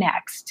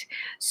next.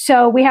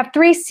 So we have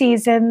 3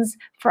 seasons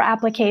for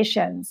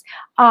applications.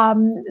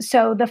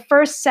 So the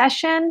first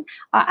session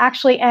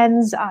actually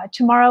ends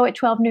tomorrow at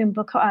 12 noon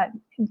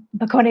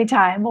Bocconi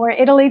time, or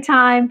Italy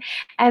time.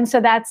 And so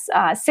that's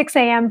 6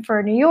 a.m.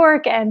 for New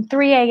York and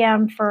 3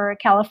 a.m. for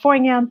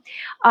California.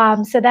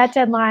 So that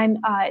deadline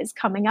is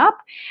coming up.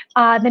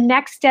 The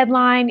next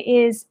deadline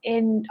is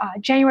in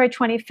January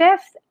 25th,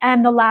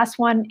 and the last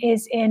one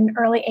is in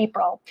early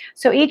April.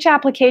 So each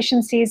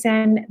application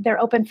season, they're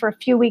open for a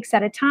few weeks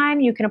at a time.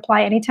 You can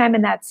apply anytime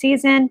in that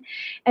season,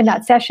 in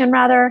that session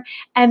rather,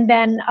 and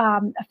then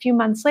a few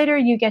months later,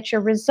 you get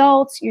your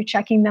results. You're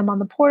checking them on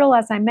the portal,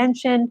 as I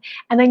mentioned,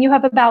 and then you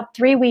have about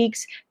 3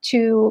 weeks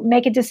to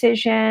make a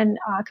decision,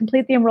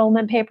 complete the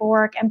enrollment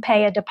paperwork, and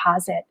pay a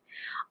deposit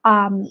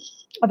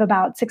of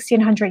about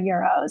 1,600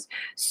 euros.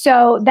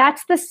 So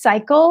that's the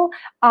cycle.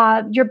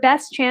 Your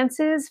best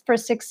chances for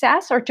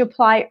success are to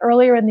apply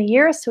earlier in the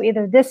year, so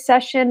either this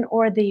session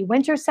or the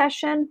winter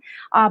session.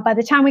 By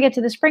the time we get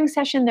to the spring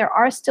session, there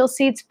are still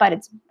seats, but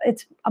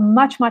it's a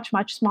much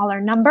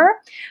smaller number.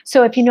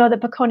 So if you know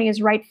that Bocconi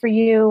is right for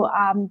you,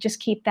 just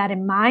keep that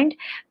in mind.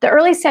 The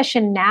early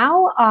session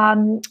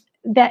now,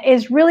 that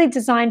is really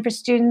designed for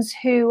students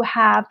who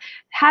have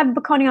had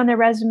Bocconi on their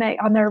resume,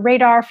 on their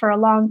radar for a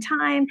long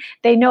time.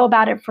 They know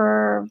about it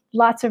for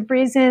lots of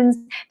reasons.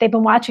 They've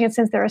been watching it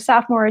since they're a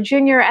sophomore or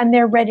junior, and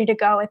they're ready to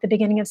go at the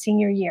beginning of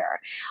senior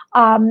year.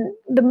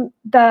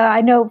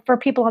 I know for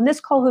people on this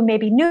call who may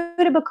be new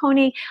to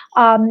Bocconi,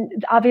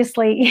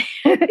 obviously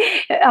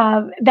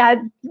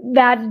that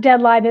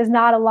deadline is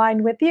not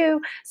aligned with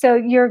you. So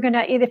you're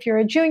gonna, if you're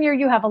a junior,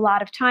 you have a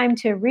lot of time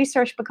to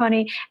research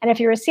Bocconi, and if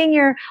you're a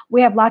senior,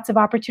 we have lots of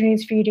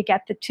opportunities for you to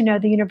get to know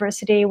the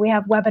university. We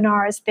have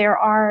webinars. There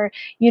are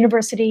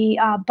university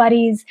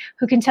buddies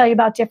who can tell you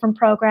about different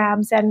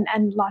programs and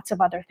lots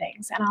of other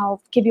things. And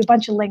I'll give you a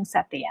bunch of links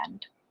at the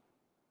end.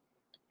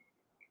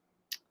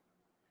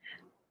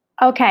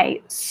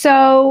 Okay,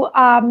 so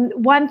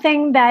one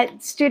thing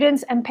that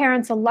students and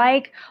parents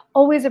alike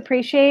always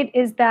appreciate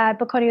is that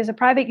Bocconi is a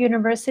private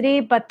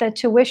university, but the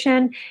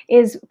tuition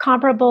is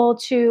comparable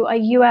to a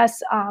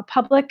US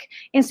public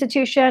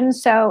institution.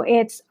 So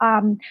it's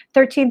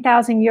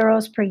 13,000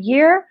 euros per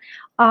year,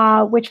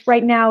 which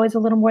right now is a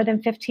little more than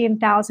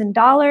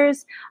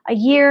 $15,000 a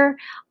year.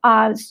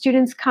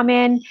 Students come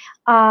in,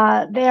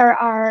 there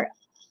are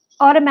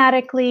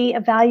automatically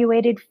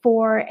evaluated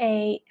for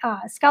a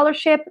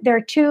scholarship. There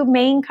are 2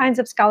 main kinds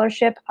of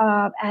scholarship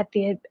at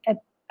the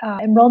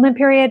enrollment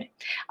period,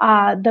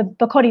 the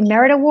Bocconi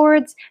Merit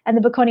Awards and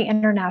the Bocconi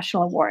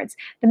International Awards.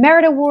 The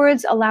Merit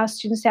Awards allow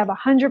students to have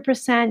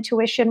 100%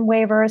 tuition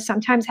waiver,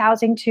 sometimes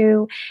housing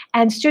too,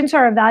 and students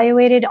are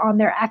evaluated on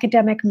their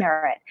academic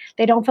merit.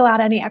 They don't fill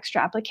out any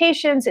extra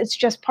applications. It's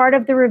just part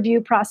of the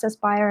review process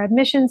by our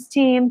admissions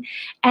team.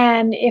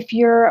 And if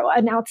you're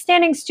an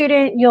outstanding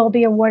student, you'll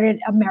be awarded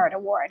a Merit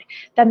Award.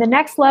 Then the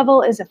next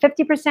level is a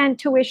 50%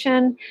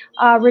 tuition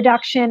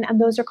reduction,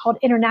 and those are called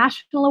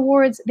International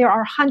Awards. There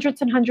are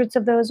hundreds and hundreds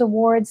of those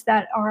awards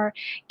that are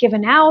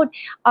given out.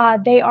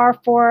 They are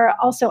for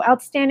also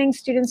outstanding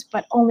students,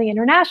 but only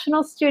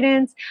international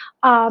students.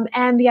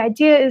 And the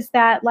idea is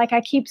that, like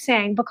I keep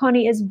saying,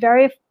 Bocconi is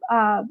very,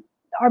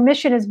 our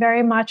mission is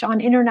very much on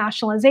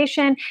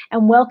internationalization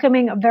and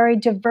welcoming a very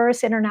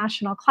diverse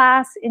international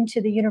class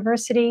into the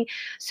university.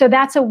 So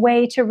that's a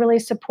way to really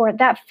support,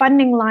 that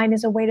funding line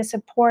is a way to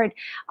support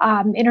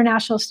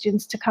international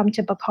students to come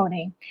to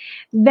Bocconi.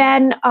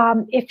 Then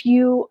if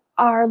you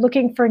are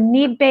looking for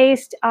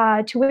need-based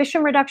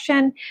tuition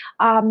reduction.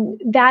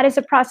 That is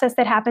a process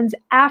that happens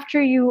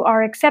after you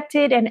are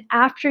accepted and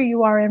after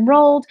you are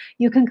enrolled.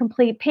 You can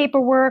complete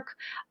paperwork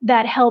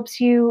that helps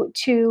you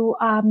to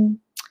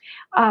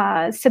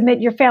submit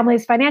your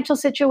family's financial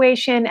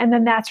situation, and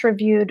then that's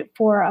reviewed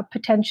for a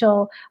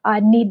potential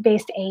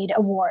need-based aid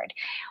award.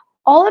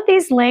 All of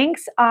these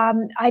links,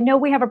 I know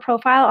we have a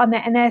profile on the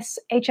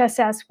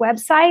NSHSS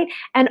website,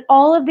 and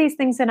all of these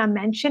things that I'm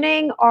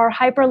mentioning are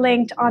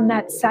hyperlinked on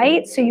that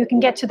site, so you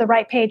can get to the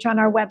right page on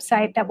our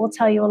website that will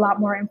tell you a lot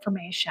more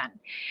information.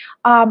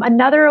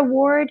 Another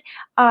award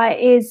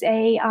is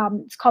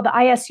it's called the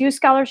ISU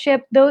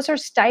Scholarship. Those are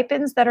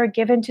stipends that are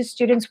given to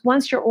students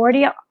once you're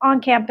already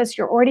on campus,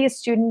 you're already a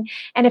student,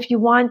 and if you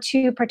want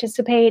to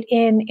participate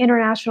in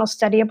international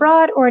study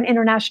abroad or an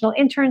international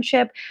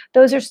internship,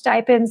 those are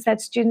stipends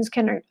that students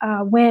can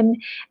win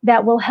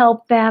that will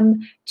help them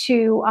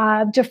to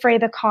defray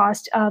the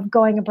cost of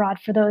going abroad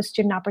for those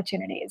student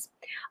opportunities.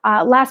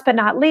 Last but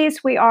not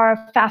least, we are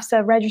a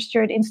FAFSA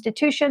registered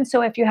institution,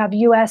 so if you have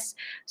US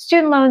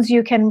student loans,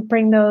 you can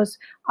bring those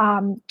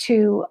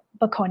to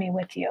Bocconi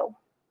with you.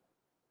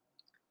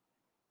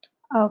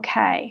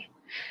 Okay,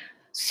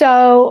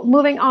 so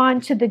moving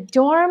on to the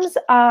dorms.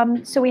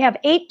 So we have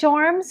 8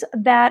 dorms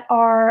that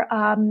are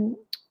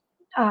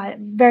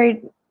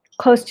very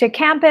close to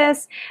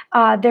campus.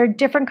 There are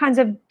different kinds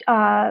of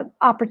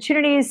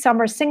opportunities.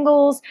 Some are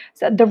singles.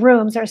 So the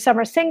rooms are some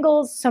are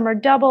singles, some are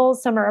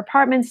doubles, some are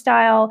apartment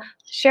style,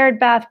 shared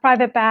bath,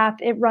 private bath.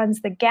 It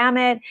runs the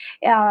gamut.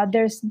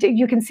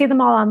 You can see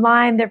them all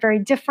online. They're very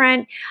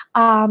different,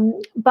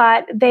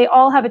 but they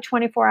all have a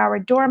 24-hour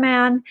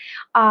doorman.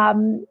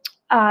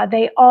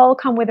 They all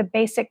come with a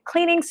basic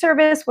cleaning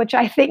service, which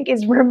I think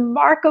is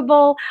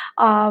remarkable.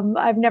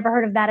 I've never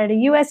heard of that at a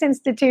US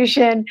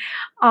institution.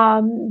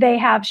 They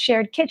have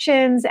shared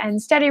kitchens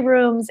and study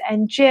rooms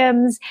and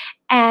gyms,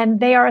 and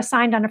they are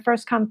assigned on a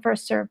first-come,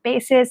 first-served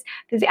basis.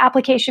 The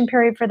application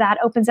period for that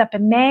opens up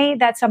in May.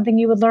 That's something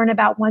you would learn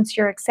about once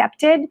you're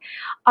accepted.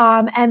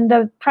 And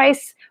the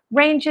price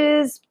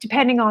ranges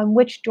depending on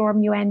which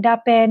dorm you end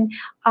up in.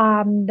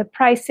 The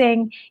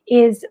pricing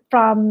is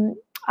from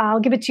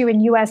I'll give it to you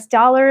in US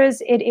dollars.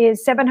 It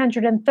is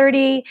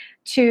 $730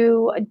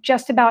 to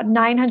just about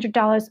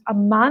 $900 a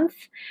month.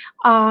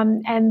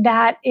 And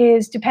that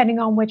is depending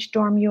on which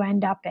dorm you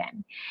end up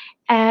in.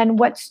 And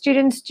what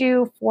students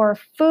do for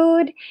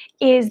food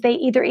is they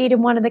either eat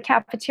in one of the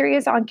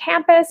cafeterias on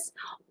campus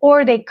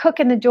or they cook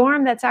in the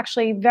dorm. That's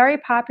actually very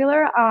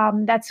popular.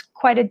 That's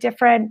quite a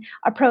different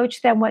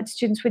approach than what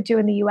students would do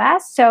in the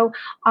US. So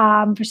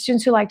for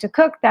students who like to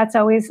cook, that's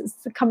always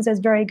comes as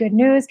very good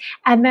news.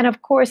 And then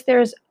of course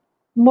there's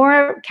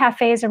more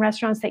cafes and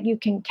restaurants that you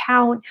can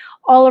count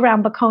all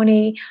around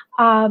Bocconi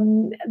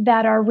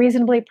that are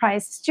reasonably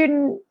priced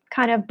student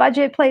kind of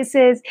budget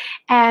places,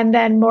 and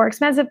then more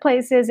expensive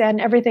places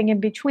and everything in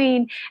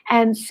between.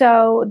 And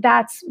so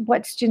that's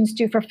what students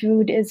do for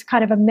food, is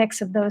kind of a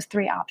mix of those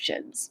 3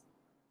 options.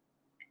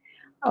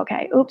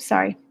 Okay, oops,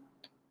 sorry.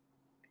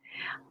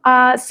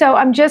 So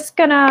I'm just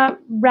gonna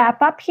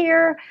wrap up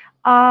here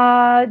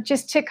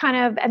just to kind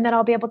of, and then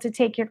I'll be able to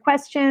take your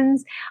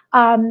questions.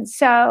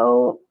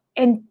 So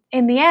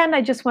in the end,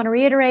 I just want to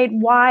reiterate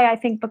why I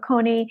think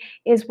Bocconi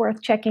is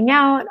worth checking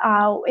out.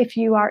 If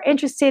you are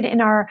interested in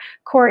our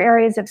core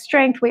areas of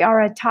strength, we are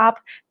a top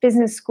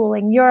business school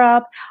in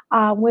Europe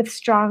with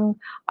strong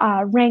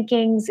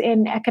rankings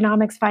in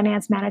economics,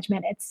 finance,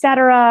 management,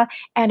 etc.,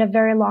 and a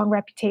very long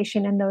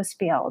reputation in those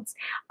fields,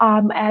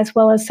 as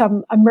well as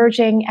some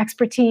emerging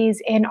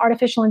expertise in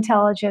artificial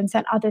intelligence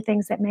and other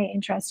things that may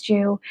interest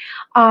you.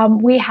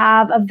 We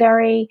have a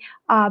very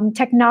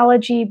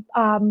technology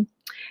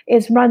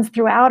runs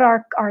throughout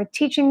our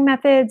teaching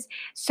methods.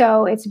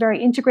 So it's a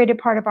very integrated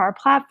part of our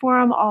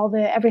platform.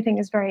 Everything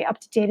is very up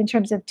to date in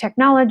terms of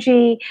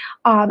technology.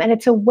 And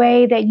it's a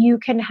way that you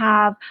can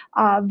have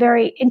a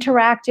very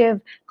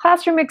interactive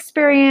classroom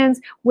experience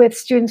with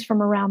students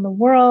from around the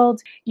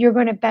world. You're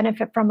going to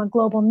benefit from a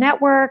global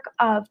network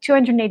of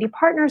 280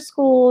 partner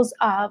schools,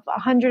 of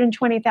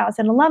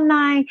 120,000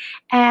 alumni,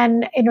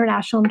 and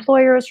international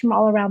employers from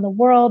all around the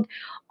world,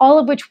 all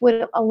of which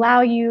would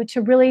allow you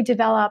to really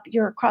develop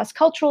your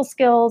cross-cultural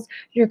skills,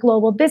 your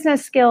global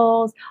business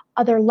skills,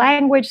 other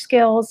language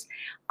skills.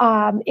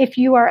 If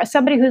you are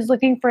somebody who's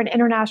looking for an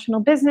international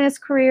business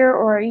career,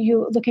 or are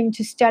you looking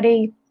to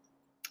study,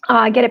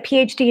 get a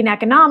PhD in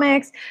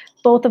economics,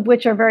 both of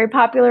which are very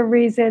popular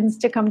reasons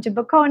to come to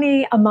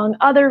Bocconi, among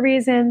other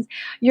reasons,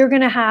 you're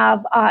going to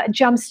have a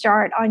jump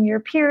start on your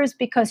peers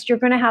because you're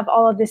going to have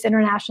all of this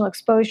international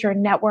exposure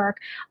and network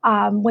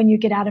when you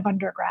get out of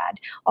undergrad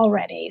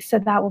already. So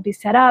that will be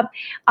set up.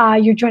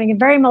 You're joining a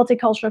very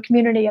multicultural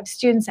community of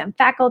students and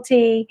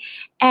faculty,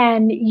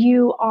 and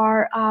you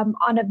are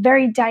on a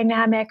very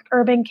dynamic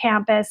urban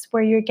campus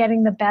where you're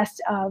getting the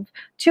best of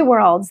 2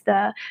 worlds,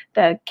 the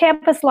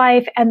campus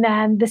life and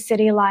then the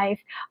city life.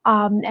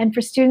 And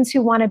for students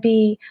who want to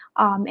be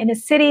in a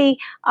city,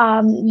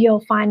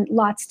 you'll find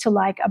lots to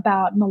like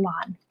about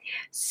Milan.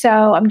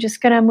 So I'm just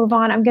going to move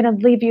on. I'm going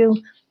to leave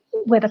you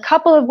with a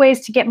couple of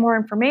ways to get more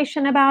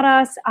information about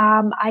us.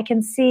 I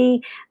can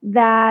see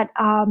that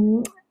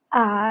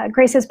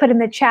Grace has put in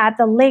the chat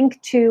the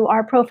link to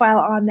our profile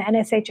on the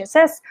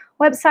NSHSS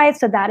website.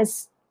 So that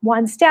is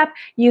one step.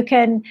 You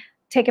can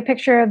take a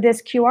picture of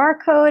this QR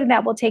code, and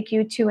that will take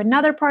you to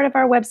another part of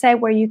our website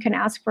where you can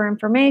ask for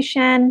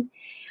information.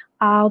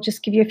 I'll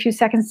just give you a few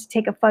seconds to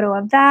take a photo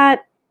of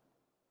that.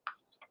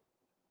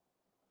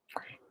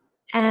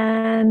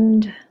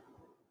 And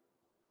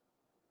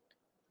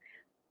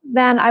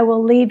then I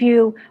will leave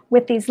you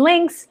with these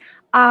links.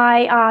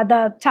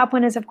 The top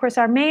one is, of course,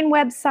 our main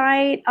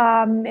website,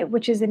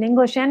 which is in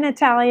English and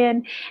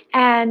Italian.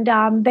 And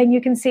then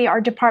you can see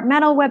our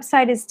departmental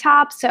website is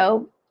top.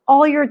 So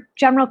all your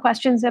general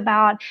questions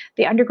about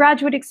the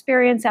undergraduate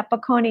experience at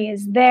Bocconi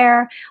is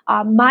there.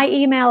 My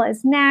email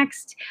is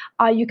next.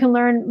 You can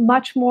learn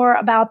much more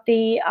about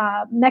the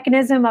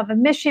mechanism of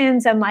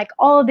admissions and like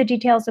all of the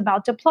details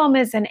about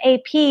diplomas and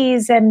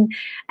APs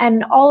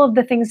and all of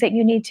the things that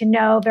you need to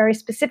know, very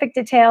specific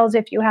details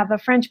if you have a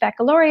French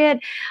baccalaureate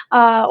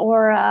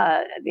or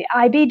the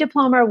IB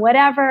diploma or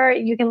whatever,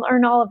 you can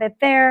learn all of it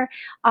there.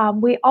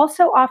 We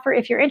also offer,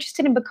 if you're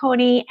interested in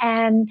Bocconi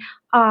and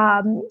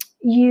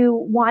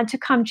you want to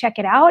come check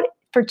it out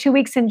for 2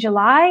 weeks in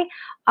July,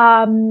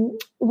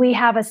 we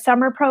have a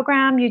summer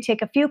program. You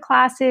take a few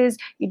classes,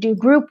 you do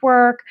group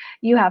work,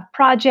 you have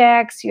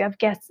projects, you have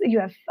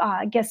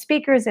guest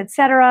speakers,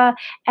 etc.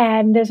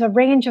 And there's a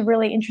range of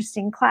really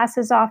interesting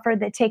classes offered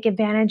that take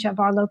advantage of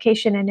our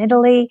location in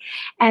Italy.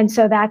 And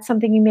so that's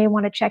something you may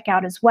want to check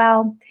out as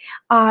well.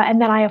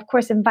 And then I, of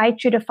course,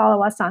 invite you to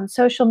follow us on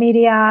social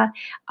media.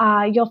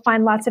 You'll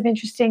find lots of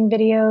interesting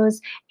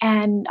videos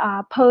and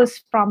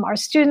posts from our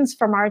students,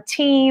 from our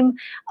team,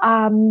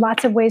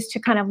 lots of ways to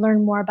kind of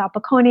learn more about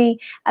Bocconi.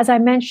 As I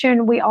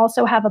mentioned, we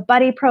also have a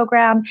buddy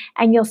program,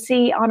 and you'll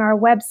see on our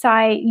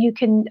website, you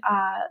can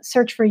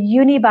search for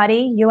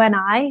UniBuddy,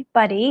 UNI,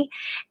 Buddy,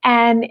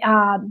 and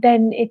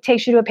then it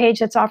takes you to a page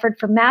that's offered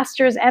for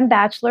masters and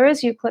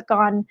bachelors. You click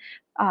on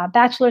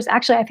bachelor's,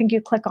 actually, I think you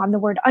click on the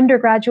word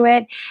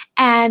undergraduate,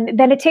 and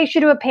then it takes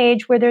you to a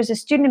page where there's a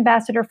student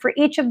ambassador for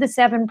each of the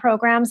 7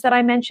 programs that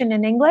I mentioned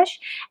in English,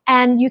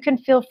 and you can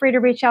feel free to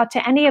reach out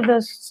to any of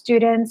those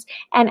students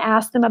and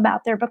ask them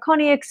about their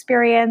Bocconi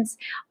experience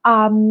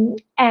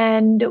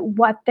and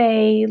what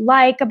they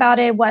like about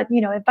it, what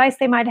advice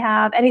they might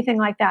have, anything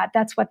like that.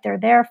 That's what they're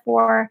there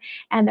for,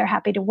 and they're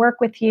happy to work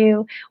with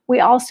you.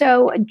 We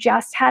also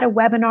just had a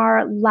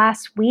webinar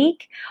last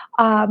week,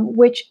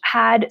 which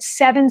had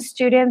 7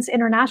 students,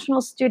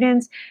 international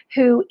students,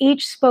 who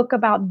each spoke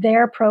about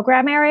their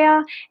program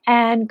area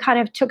and kind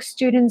of took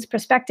students,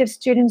 prospective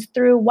students,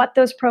 through what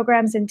those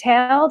programs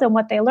entailed and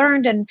what they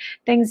learned and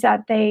things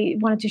that they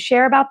wanted to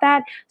share about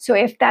that. So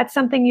if that's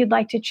something you'd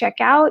like to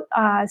check out,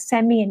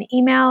 send me an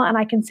email and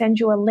I can send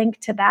you a link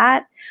to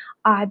that.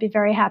 I'd be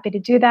very happy to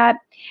do that.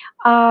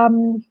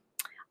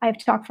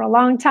 I've talked for a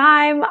long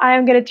time.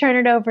 I'm going to turn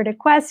it over to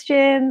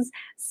questions.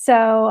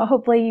 So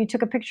hopefully you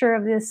took a picture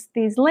of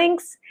these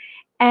links.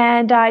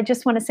 And I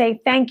just want to say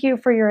thank you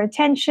for your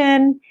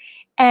attention.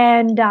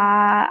 And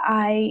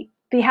I'd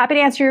be happy to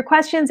answer your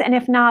questions. And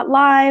if not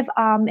live,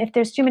 if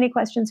there's too many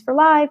questions for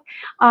live,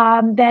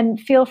 then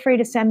feel free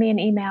to send me an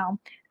email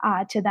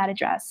to that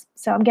address.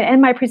 So I'm going to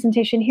end my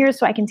presentation here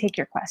so I can take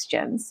your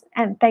questions.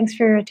 And thanks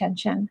for your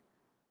attention.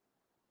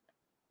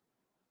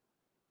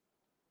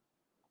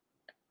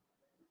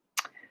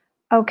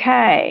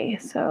 Okay,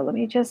 so let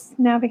me just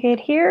navigate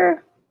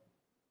here.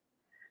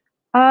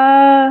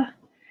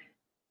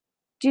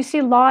 Do you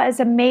see law as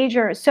a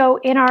major? So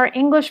in our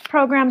English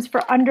programs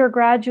for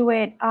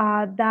undergraduate,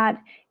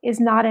 that is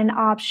not an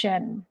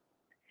option.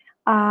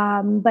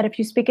 But if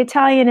you speak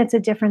Italian, it's a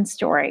different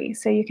story.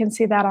 So you can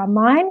see that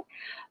online.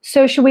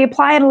 So should we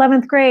apply in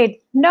 11th grade?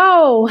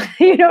 No,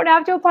 you don't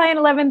have to apply in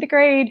 11th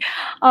grade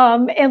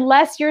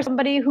unless you're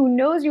somebody who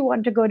knows you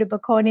want to go to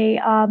Bocconi.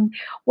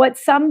 What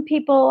some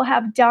people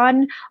have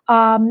done,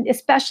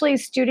 especially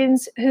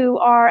students who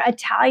are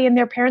Italian,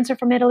 their parents are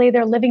from Italy,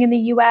 they're living in the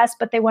US,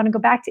 but they want to go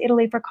back to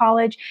Italy for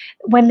college.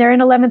 When they're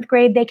in 11th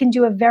grade, they can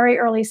do a very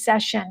early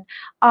session.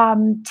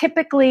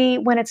 Typically,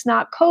 when it's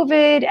not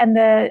COVID and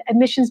the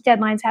admissions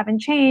deadlines haven't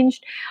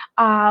changed,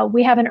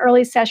 we have an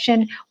early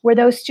session where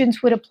those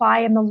students would apply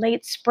in the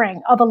late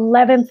spring of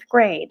 11th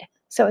grade.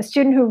 So a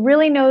student who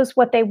really knows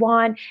what they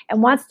want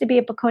and wants to be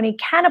at Bocconi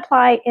can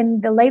apply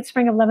in the late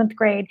spring of 11th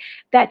grade.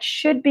 That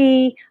should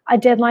be a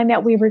deadline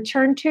that we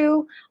return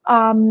to.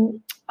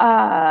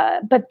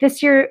 But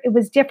this year it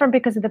was different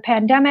because of the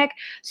pandemic.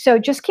 So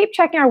just keep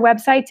checking our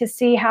website to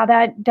see how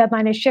that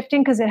deadline is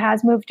shifting, because it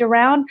has moved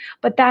around,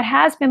 but that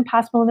has been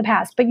possible in the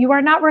past. But you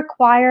are not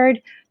required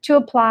to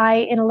apply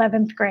in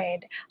 11th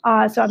grade.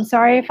 So I'm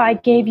sorry if I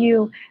gave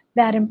you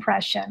that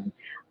impression.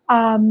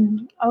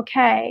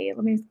 Okay,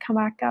 let me come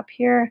back up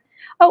here.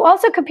 Oh,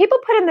 also, could people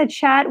put in the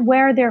chat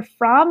where they're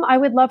from? I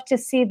would love to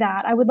see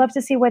that. I would love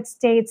to see what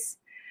states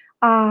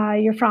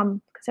you're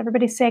from, because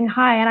everybody's saying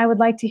hi, and I would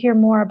like to hear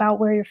more about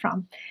where you're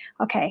from.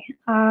 Okay,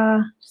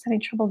 just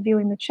having trouble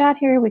viewing the chat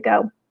here. Here we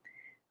go.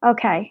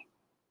 Okay.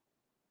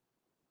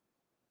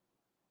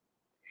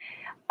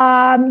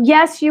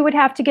 Yes, you would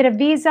have to get a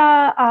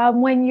visa.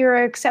 When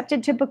you're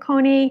accepted to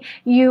Bocconi,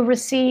 you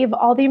receive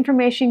all the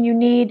information you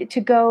need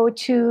to go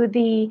to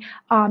the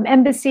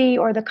embassy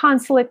or the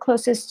consulate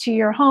closest to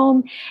your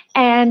home.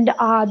 And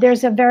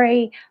there's a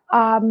very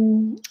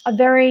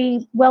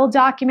well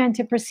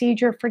documented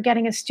procedure for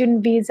getting a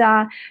student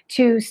visa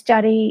to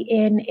study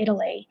in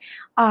Italy.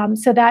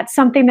 So that's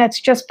something that's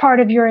just part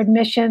of your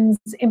admissions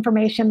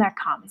information that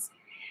comes.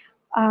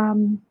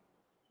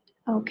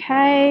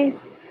 Okay.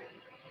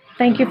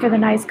 Thank you for the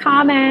nice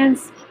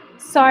comments.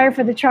 Sorry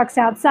for the trucks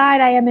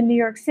outside. I am in New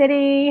York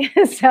City,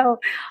 so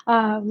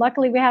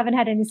luckily we haven't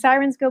had any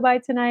sirens go by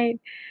tonight.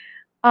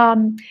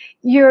 Do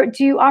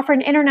you offer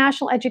an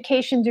international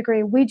education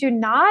degree? We do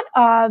not.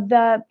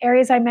 The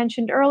areas I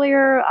mentioned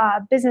earlier,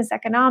 business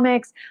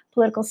economics,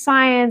 political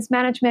science,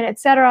 management,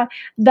 etc.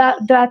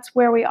 That's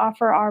where we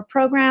offer our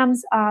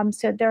programs.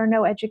 So there are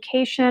no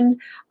education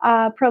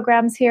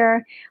programs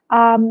here.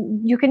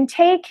 You can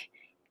take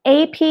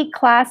AP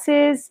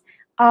classes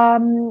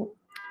in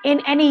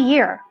any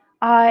year.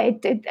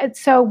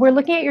 So we're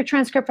looking at your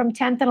transcript from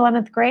 10th and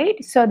 11th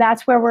grade. So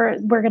that's where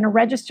we're going to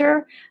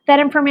register that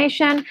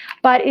information.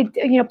 But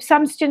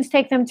some students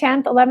take them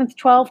 10th, 11th,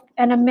 12th,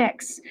 and a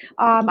mix.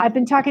 I've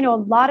been talking to a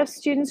lot of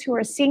students who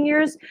are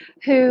seniors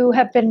who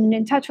have been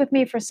in touch with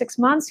me for 6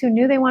 months, who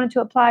knew they wanted to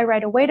apply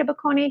right away to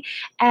Bocconi,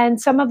 and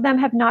some of them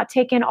have not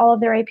taken all of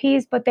their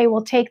APs, but they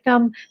will take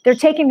them. They're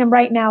taking them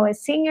right now as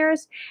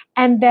seniors,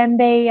 and then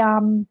they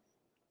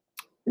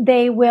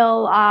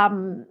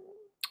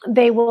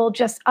will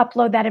just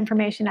upload that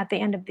information at the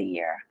end of the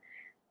year.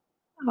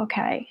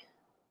 Okay.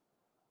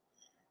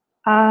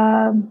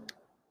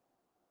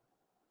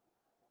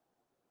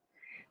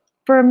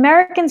 For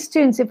American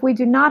students, if we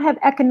do not have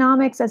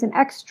economics as an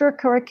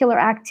extracurricular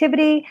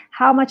activity,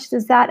 how much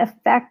does that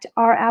affect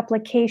our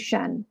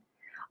application?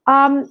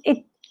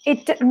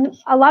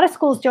 A lot of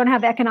schools don't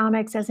have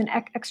economics as an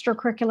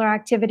extracurricular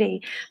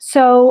activity.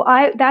 So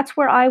that's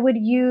where I would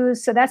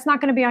use, so that's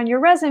not going to be on your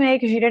resume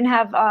because you didn't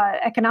have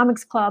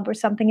economics club or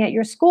something at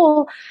your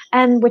school,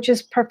 and which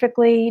is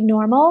perfectly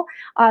normal.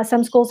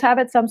 Some schools have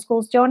it, some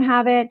schools don't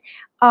have it.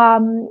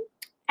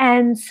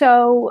 And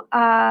so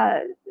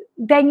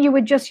then you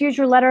would just use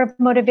your letter of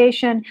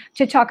motivation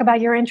to talk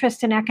about your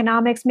interest in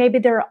economics. Maybe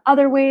there are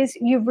other ways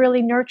you've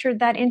really nurtured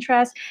that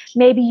interest.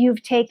 Maybe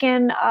you've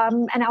taken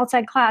an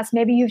outside class.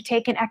 Maybe you've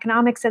taken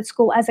economics at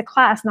school as a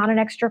class, not an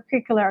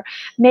extracurricular.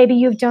 Maybe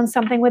you've done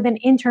something with an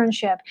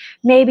internship.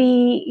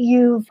 Maybe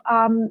you've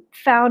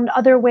found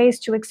other ways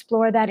to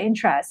explore that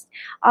interest.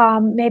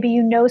 Maybe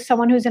you know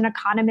someone who's an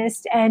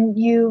economist and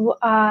you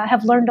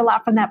have learned a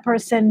lot from that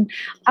person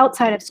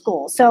outside of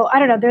school. So I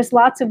don't know, there's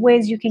lots of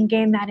ways you can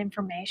gain that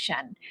information.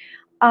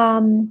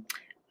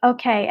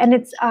 Okay,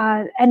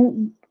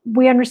 and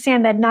we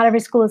understand that not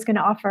every school is going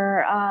to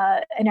offer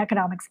an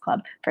economics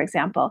club, for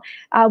example.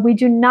 We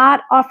do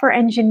not offer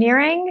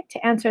engineering,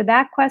 to answer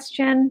that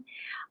question.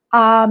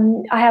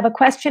 I have a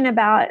question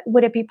about,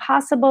 would it be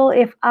possible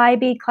if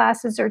IB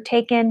classes are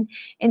taken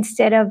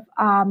instead of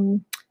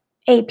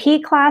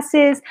AP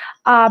classes?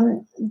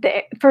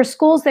 For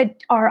schools that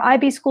are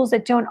IB schools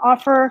that don't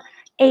offer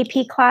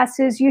AP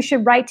classes, you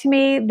should write to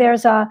me.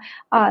 There's a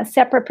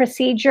separate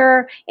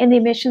procedure in the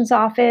admissions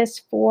office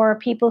for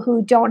people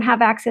who don't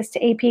have access to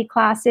AP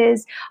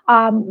classes.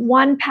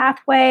 One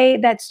pathway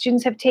that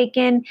students have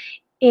taken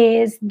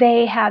is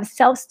they have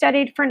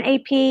self-studied for an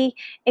AP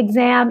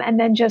exam and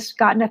then just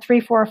gotten a 3,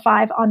 4, or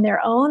 5 on their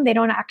own. They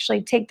don't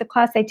actually take the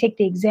class, they take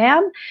the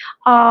exam.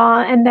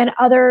 And then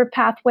other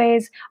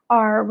pathways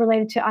are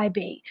related to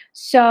IB.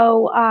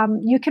 So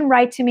you can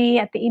write to me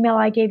at the email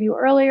I gave you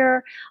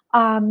earlier.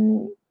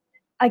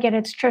 Again,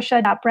 it's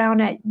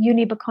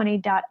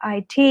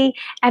trisha.brown@unibocconi.it.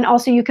 And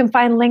also you can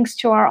find links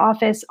to our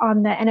office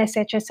on the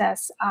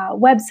NSHSS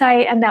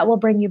website, and that will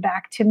bring you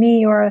back to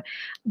me or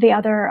the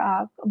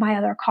my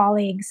other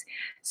colleagues.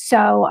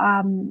 So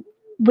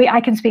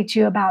I can speak to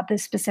you about the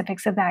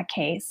specifics of that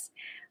case.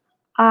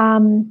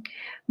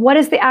 What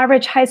is the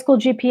average high school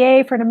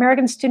GPA for an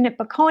American student at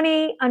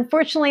Bocconi?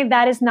 Unfortunately,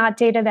 that is not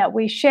data that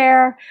we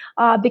share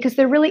because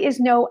there really is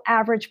no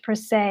average per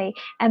se.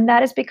 And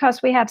that is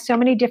because we have so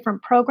many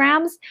different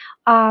programs,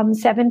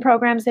 7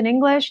 programs in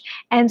English.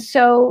 And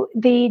so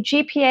the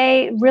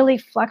GPA really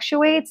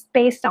fluctuates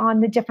based on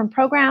the different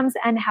programs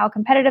and how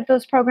competitive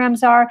those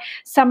programs are.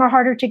 Some are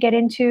harder to get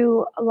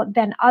into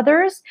than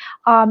others.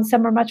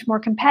 Some are much more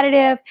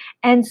competitive.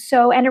 And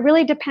it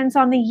really depends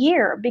on the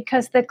year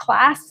because the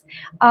class,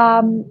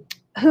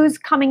 who's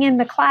coming in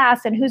the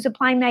class and who's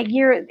applying that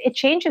year, it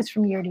changes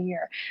from year to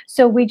year.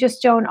 So we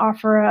just don't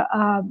offer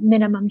a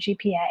minimum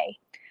GPA.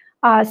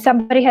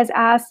 Somebody has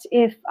asked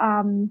if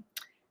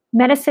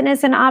medicine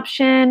is an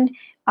option.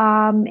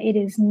 It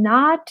is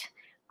not.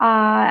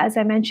 As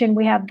I mentioned,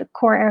 we have the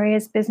core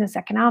areas, business,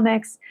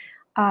 economics,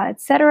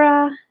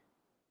 etc.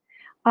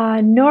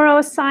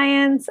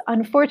 Neuroscience,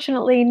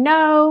 unfortunately,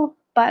 no,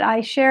 but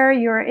I share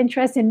your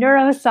interest in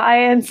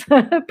neuroscience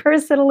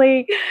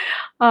personally.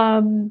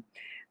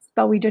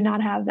 But we do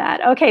not have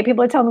that. Okay,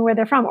 people are telling me where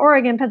they're from.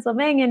 Oregon,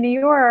 Pennsylvania, New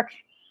York.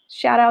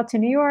 Shout out to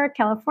New York,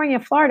 California,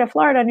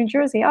 Florida, New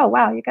Jersey. Oh,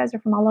 wow, you guys are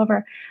from all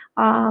over.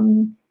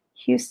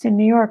 Houston,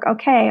 New York.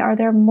 Okay, are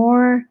there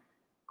more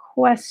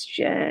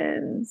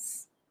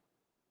questions?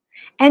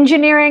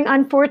 Engineering,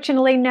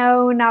 unfortunately,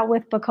 no, not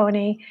with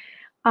Bocconi.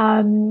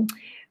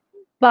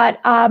 But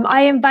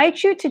I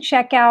invite you to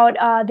check out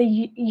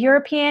the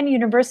European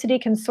University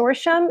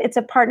Consortium. It's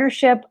a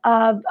partnership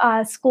of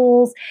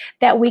schools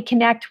that we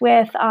connect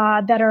with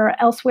that are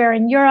elsewhere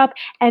in Europe,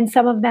 and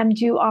some of them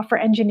do offer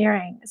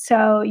engineering.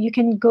 So you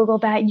can Google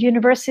that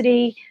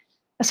European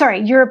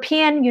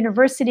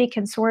University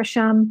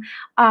Consortium,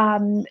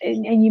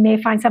 and you may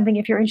find something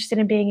if you're interested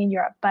in being in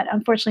Europe, but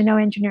unfortunately no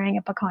engineering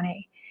at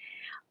Bocconi.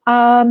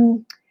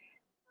 41%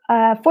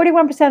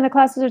 of the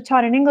classes are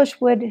taught in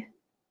English. Would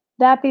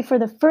that be for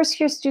the first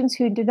year students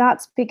who do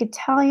not speak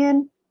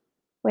Italian?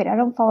 Wait, I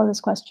don't follow this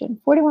question.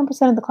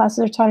 41% of the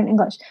classes are taught in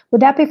English.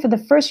 Would that be for the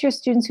first year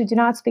students who do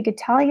not speak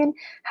Italian?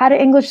 How do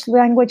English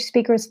language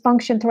speakers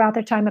function throughout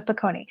their time at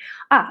Bocconi?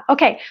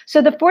 Okay.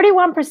 So the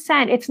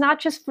 41%, it's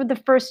not just for the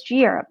first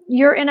year.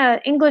 You're in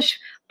an English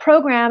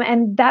program,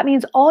 and that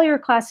means all your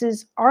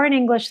classes are in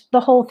English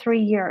the whole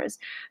 3 years.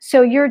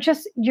 So you're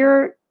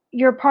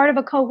part of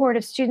a cohort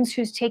of students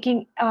who's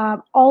taking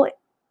all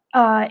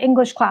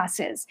English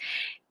classes.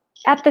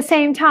 At the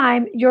same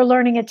time, you're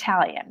learning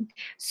Italian.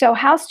 So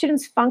how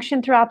students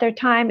function throughout their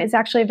time is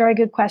actually a very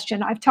good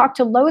question. I've talked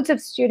to loads of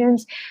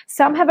students.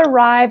 Some have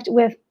arrived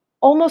with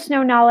almost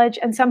no knowledge,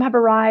 and some have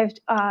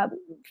arrived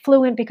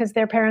fluent because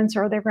their parents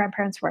or their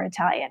grandparents were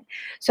Italian.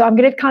 So I'm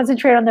going to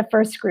concentrate on the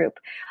first group.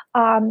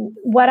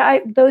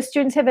 Those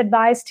students have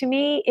advised to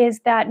me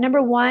is that,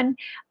 number one,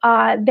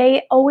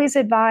 they always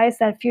advise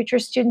that future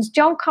students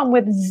don't come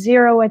with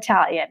zero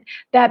Italian.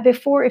 That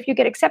if you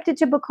get accepted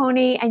to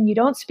Bocconi and you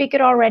don't speak it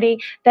already,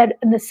 that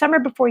in the summer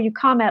before you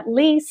come, at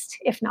least,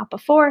 if not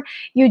before,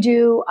 you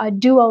do a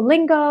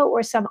Duolingo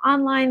or some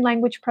online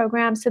language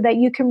program so that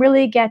you can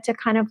really get to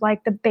kind of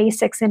like the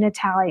basics in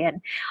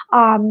Italian.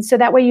 So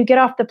that way you get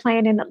off the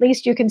plane and at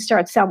least you can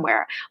start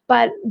somewhere.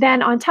 But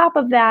then on top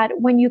of that,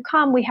 when you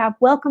come, we have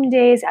welcome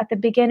days at the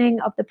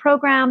beginning of the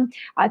program.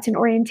 It's an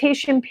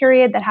orientation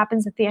period that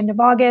happens at the end of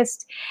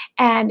August,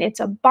 and it's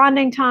a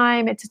bonding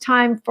time. It's a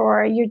time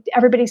for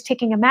everybody's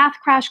taking a math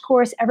crash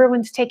course,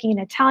 everyone's taking an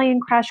Italian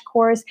crash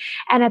course,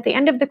 and at the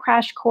end of the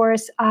crash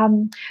course,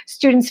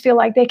 students feel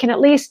like they can at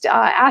least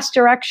ask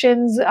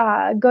directions,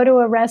 go to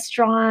a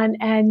restaurant,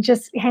 and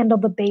just handle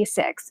the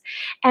basics.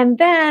 And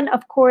then,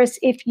 of course,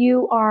 if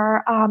you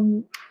are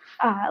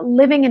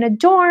living in a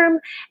dorm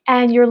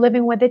and you're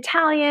living with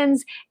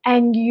Italians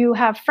and you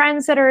have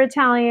friends that are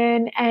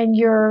Italian and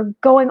you're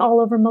going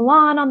all over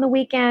Milan on the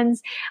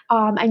weekends,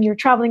 and you're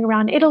traveling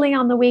around Italy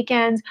on the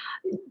weekends,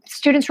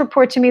 students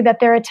report to me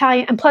that they're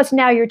Italian. And plus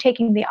now you're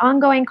taking the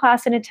ongoing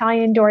class in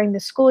Italian during the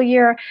school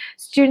year.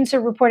 Students are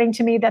reporting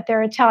to me that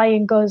their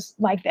Italian goes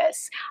like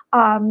this.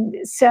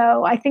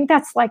 So I think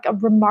that's like a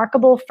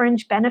remarkable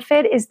fringe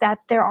benefit, is that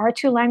there are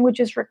 2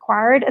 languages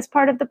required as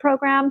part of the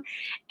program.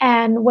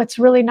 And what's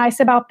really nice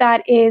about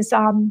that is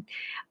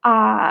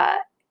I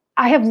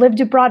have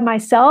lived abroad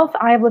myself.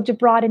 I have lived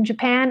abroad in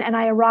Japan, and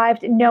I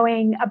arrived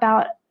knowing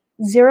about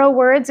 0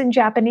 words in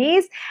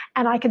Japanese,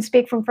 and I can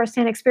speak from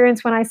firsthand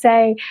experience when I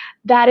say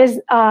that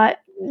is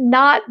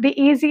not the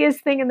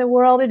easiest thing in the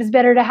world. It is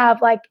better to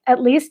have like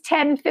at least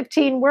 10,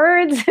 15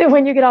 words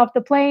when you get off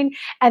the plane,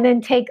 and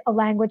then take a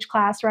language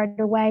class right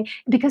away,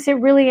 because it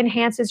really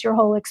enhances your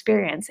whole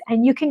experience.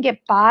 And you can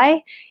get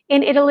by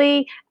in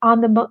Italy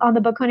on the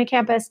Bocconi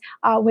campus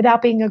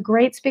without being a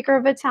great speaker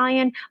of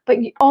Italian, but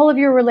all of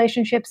your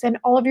relationships and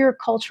all of your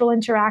cultural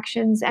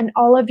interactions and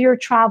all of your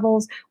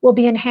travels will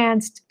be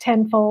enhanced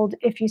tenfold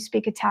if you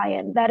speak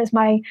Italian. That is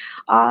my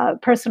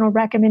personal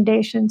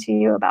recommendation to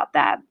you about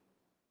that.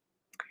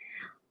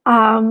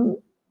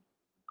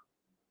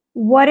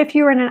 What if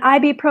you were in an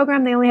IB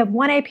program? They only have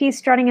 1 AP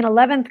starting in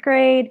 11th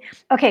grade.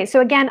 Okay, so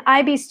again,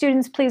 IB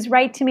students, please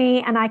write to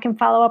me and I can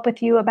follow up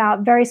with you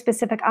about very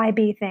specific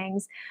IB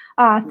things.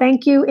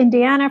 Thank you,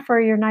 Indiana,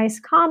 for your nice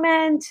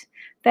comment.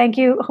 Thank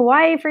you,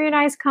 Hawaii, for your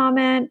nice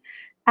comment.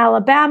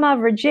 Alabama,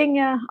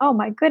 Virginia. Oh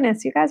my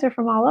goodness, you guys are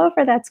from all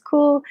over. That's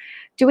cool.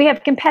 Do we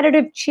have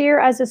competitive cheer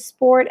as a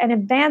sport and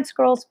advanced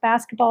girls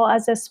basketball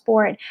as a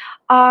sport?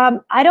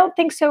 I don't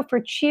think so for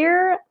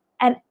cheer.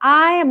 And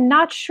I am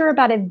not sure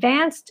about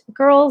advanced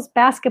girls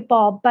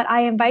basketball, but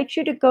I invite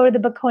you to go to the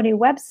Bocconi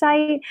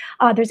website.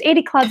 There's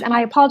 80 clubs, and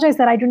I apologize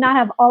that I do not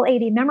have all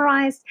 80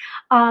 memorized,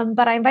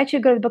 but I invite you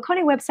to go to the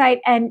Bocconi website,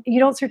 and you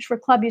don't search for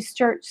club, you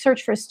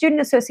search for student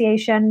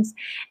associations,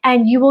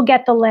 and you will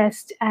get the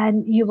list,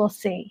 and you will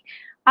see.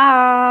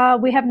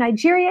 We have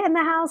Nigeria in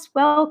the house.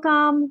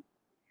 Welcome.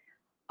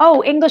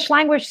 Oh, English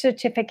language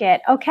certificate.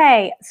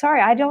 Okay,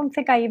 sorry, I don't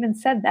think I even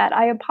said that.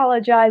 I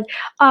apologize.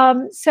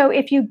 So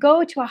if you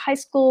go to a high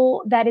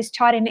school that is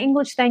taught in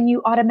English, then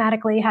you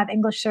automatically have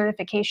English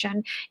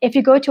certification. If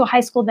you go to a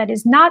high school that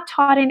is not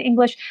taught in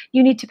English,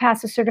 you need to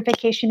pass a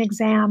certification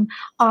exam.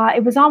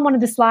 It was on one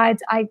of the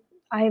slides. I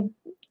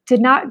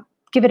did not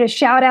give it a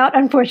shout out.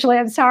 Unfortunately,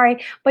 I'm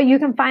sorry, but you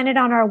can find it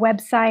on our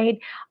website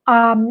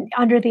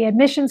under the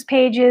admissions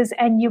pages,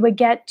 and you would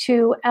get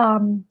to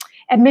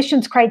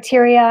admissions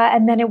criteria,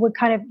 and then it would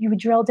you would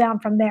drill down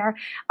from there.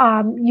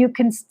 You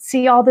can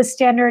see all the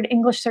standard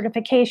English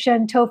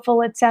certification,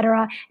 TOEFL,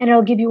 etc., and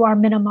it'll give you our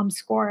minimum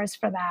scores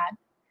for that.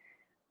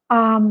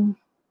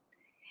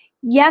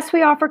 Yes,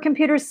 we offer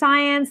computer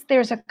science.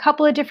 There's a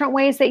couple of different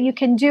ways that you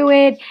can do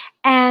it,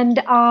 and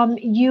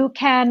you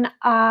can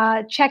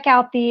check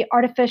out the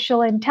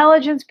artificial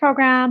intelligence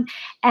program,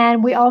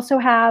 and we also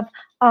have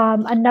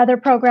another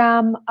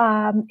program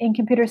in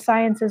computer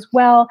science as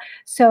well.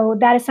 So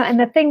that is and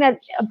the thing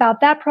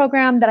about that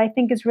program that I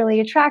think is really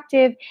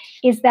attractive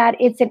is that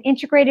it's an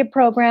integrated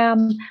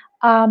program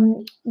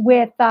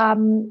with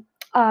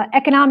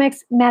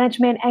economics,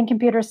 management, and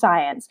computer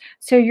science.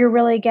 So you're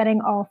really getting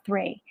all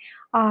three.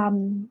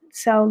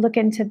 So look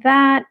into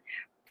that.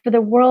 For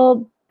the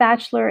World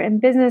Bachelor in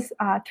Business,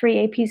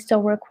 3 AP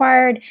still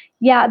required.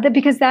 Yeah,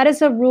 because that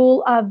is a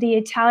rule of the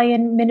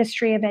Italian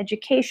Ministry of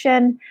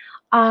Education.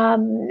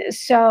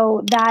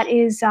 So that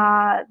is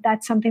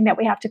that's something that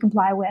we have to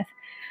comply with.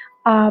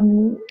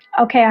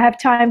 Okay, I have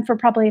time for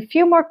probably a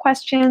few more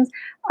questions.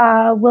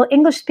 Will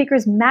English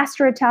speakers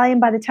master Italian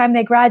by the time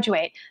they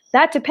graduate?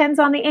 That depends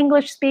on the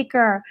English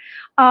speaker.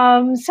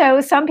 So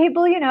some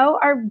people,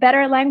 are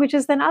better at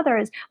languages than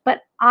others.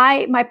 But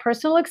my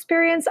personal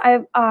experience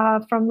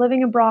from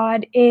living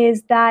abroad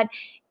is that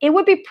it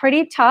would be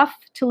pretty tough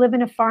to live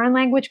in a foreign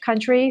language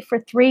country for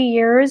 3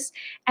 years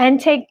and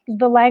take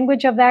the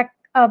language of that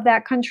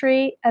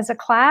country as a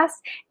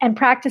class and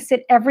practice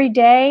it every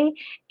day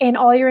in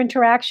all your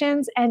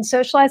interactions and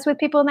socialize with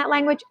people in that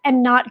language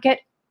and not get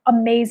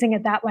amazing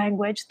at that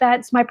language.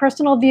 That's my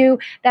personal view.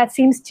 That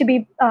seems to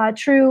be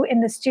true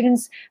in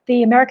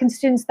the American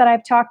students that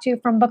I've talked to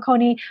from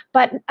Bocconi,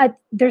 but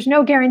there's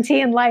no guarantee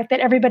in life that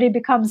everybody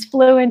becomes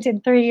fluent in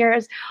 3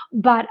 years.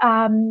 But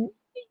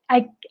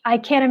I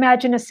can't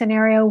imagine a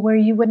scenario where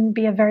you wouldn't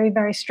be a very,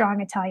 very strong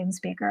Italian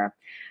speaker.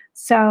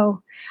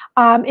 So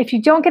if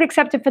you don't get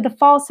accepted for the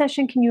fall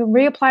session, can you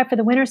reapply for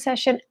the winter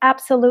session?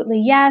 Absolutely,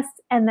 yes.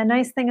 And the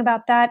nice thing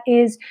about that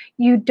is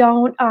you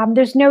don't,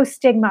 there's no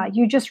stigma.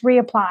 You just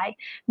reapply.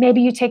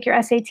 Maybe you take your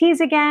SATs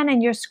again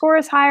and your score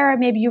is higher.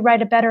 Maybe you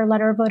write a better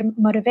letter of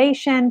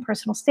motivation,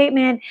 personal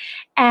statement,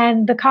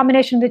 and the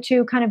combination of the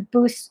two kind of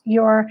boosts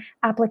your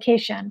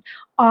application.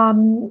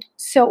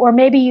 Or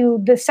maybe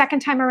the second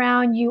time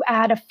around, you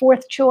add a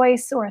 4th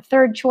choice or a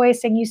 3rd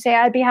choice and you say,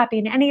 I'd be happy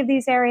in any of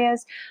these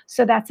areas.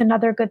 So that's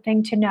another good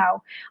thing to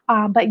know.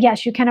 But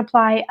yes, you can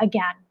apply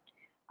again.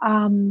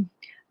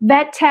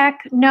 Vet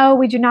Tech, no,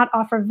 we do not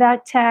offer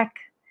Vet Tech.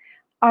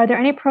 Are there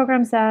any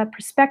programs that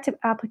prospective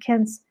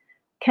applicants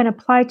can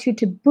apply to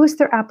boost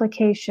their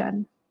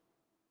application?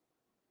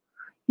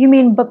 You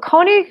mean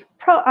Bocconi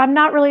Pro? I'm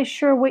not really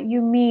sure what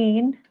you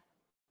mean,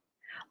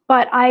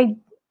 but I'm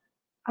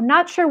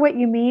not sure what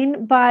you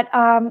mean, but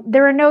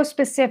there are no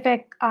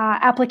specific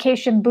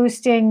application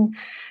boosting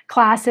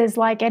classes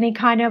like any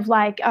kind of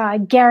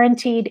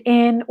guaranteed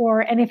in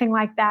or anything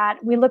like that.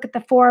 We look at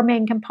the 4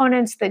 main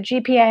components: the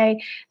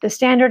GPA, the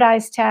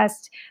standardized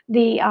test,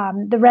 the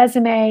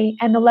resume,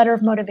 and the letter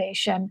of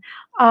motivation.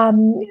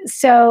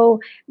 So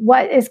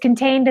what is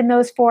contained in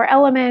those 4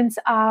 elements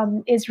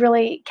is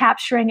really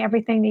capturing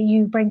everything that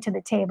you bring to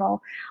the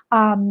table.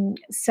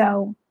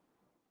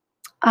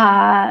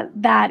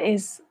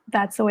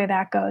 That's the way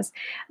that goes.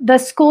 The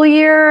school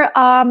year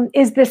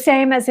is the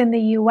same as in the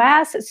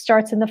US. It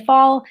starts in the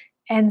fall,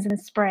 ends in the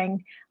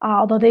spring,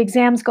 although the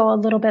exams go a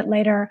little bit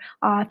later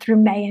through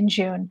May and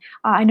June.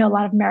 I know a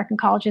lot of American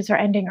colleges are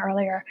ending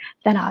earlier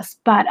than us,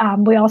 but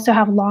we also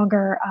have a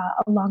longer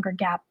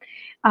gap.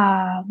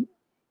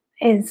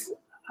 Is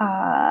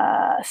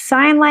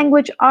sign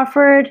language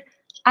offered?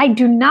 I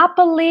do not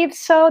believe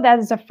so. That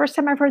is the first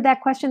time I've heard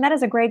that question. That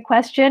is a great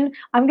question.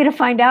 I'm going to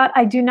find out.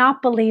 I do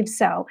not believe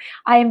so.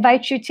 I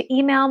invite you to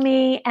email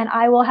me and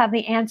I will have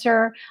the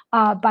answer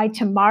by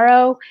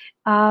tomorrow.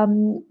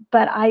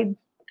 But I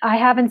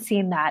haven't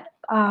seen that.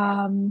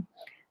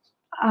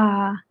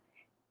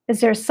 Is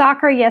there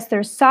soccer? Yes,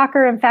 there's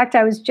soccer. In fact,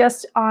 I was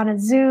just on a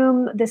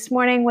Zoom this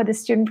morning with a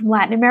student from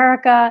Latin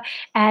America,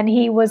 and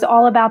he was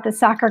all about the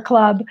soccer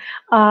club.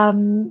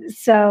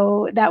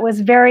 So that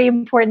was very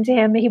important to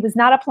him. He was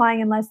not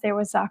applying unless there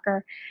was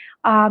soccer.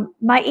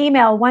 My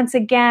email, once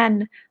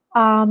again,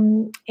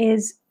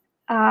 is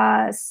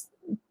TRICIA,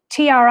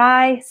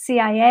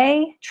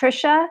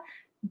 Tricia,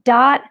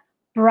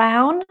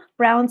 .Brown,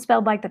 Brown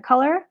spelled like the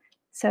color.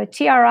 So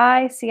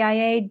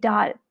TRICIA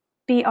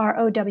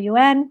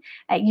BROWN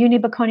at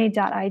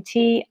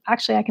unibocconi.it.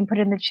 Actually, I can put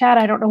it in the chat.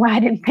 I don't know why I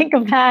didn't think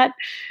of that.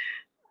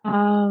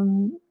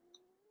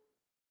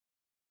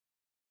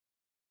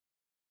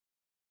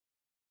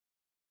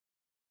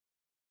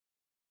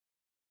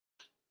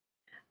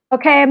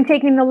 Okay, I'm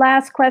taking the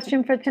last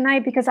question for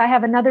tonight because I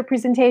have another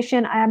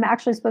presentation I'm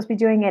actually supposed to be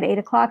doing at 8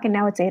 o'clock, and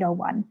now it's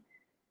 8:01.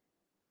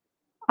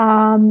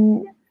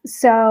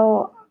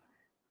 So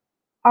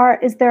are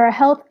there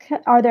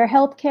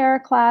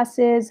healthcare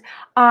classes?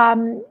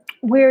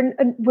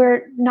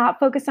 we're not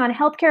focused on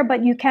healthcare,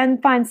 but you can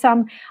find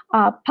some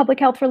public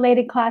health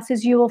related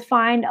classes. You will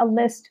find a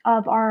list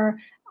of our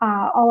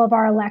all of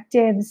our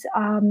electives.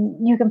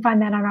 You can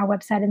find that on our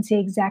website and see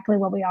exactly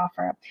what we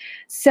offer.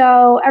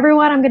 So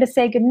everyone, I'm going to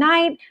say good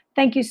night.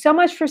 Thank you so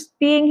much for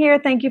being here.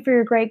 Thank you for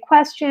your great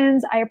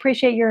questions. I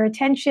appreciate your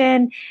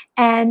attention.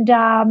 And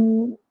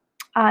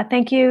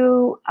thank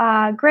you,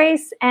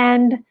 Grace.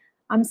 And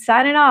I'm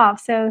signing off.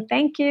 So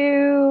thank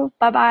you.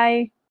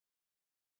 Bye-bye.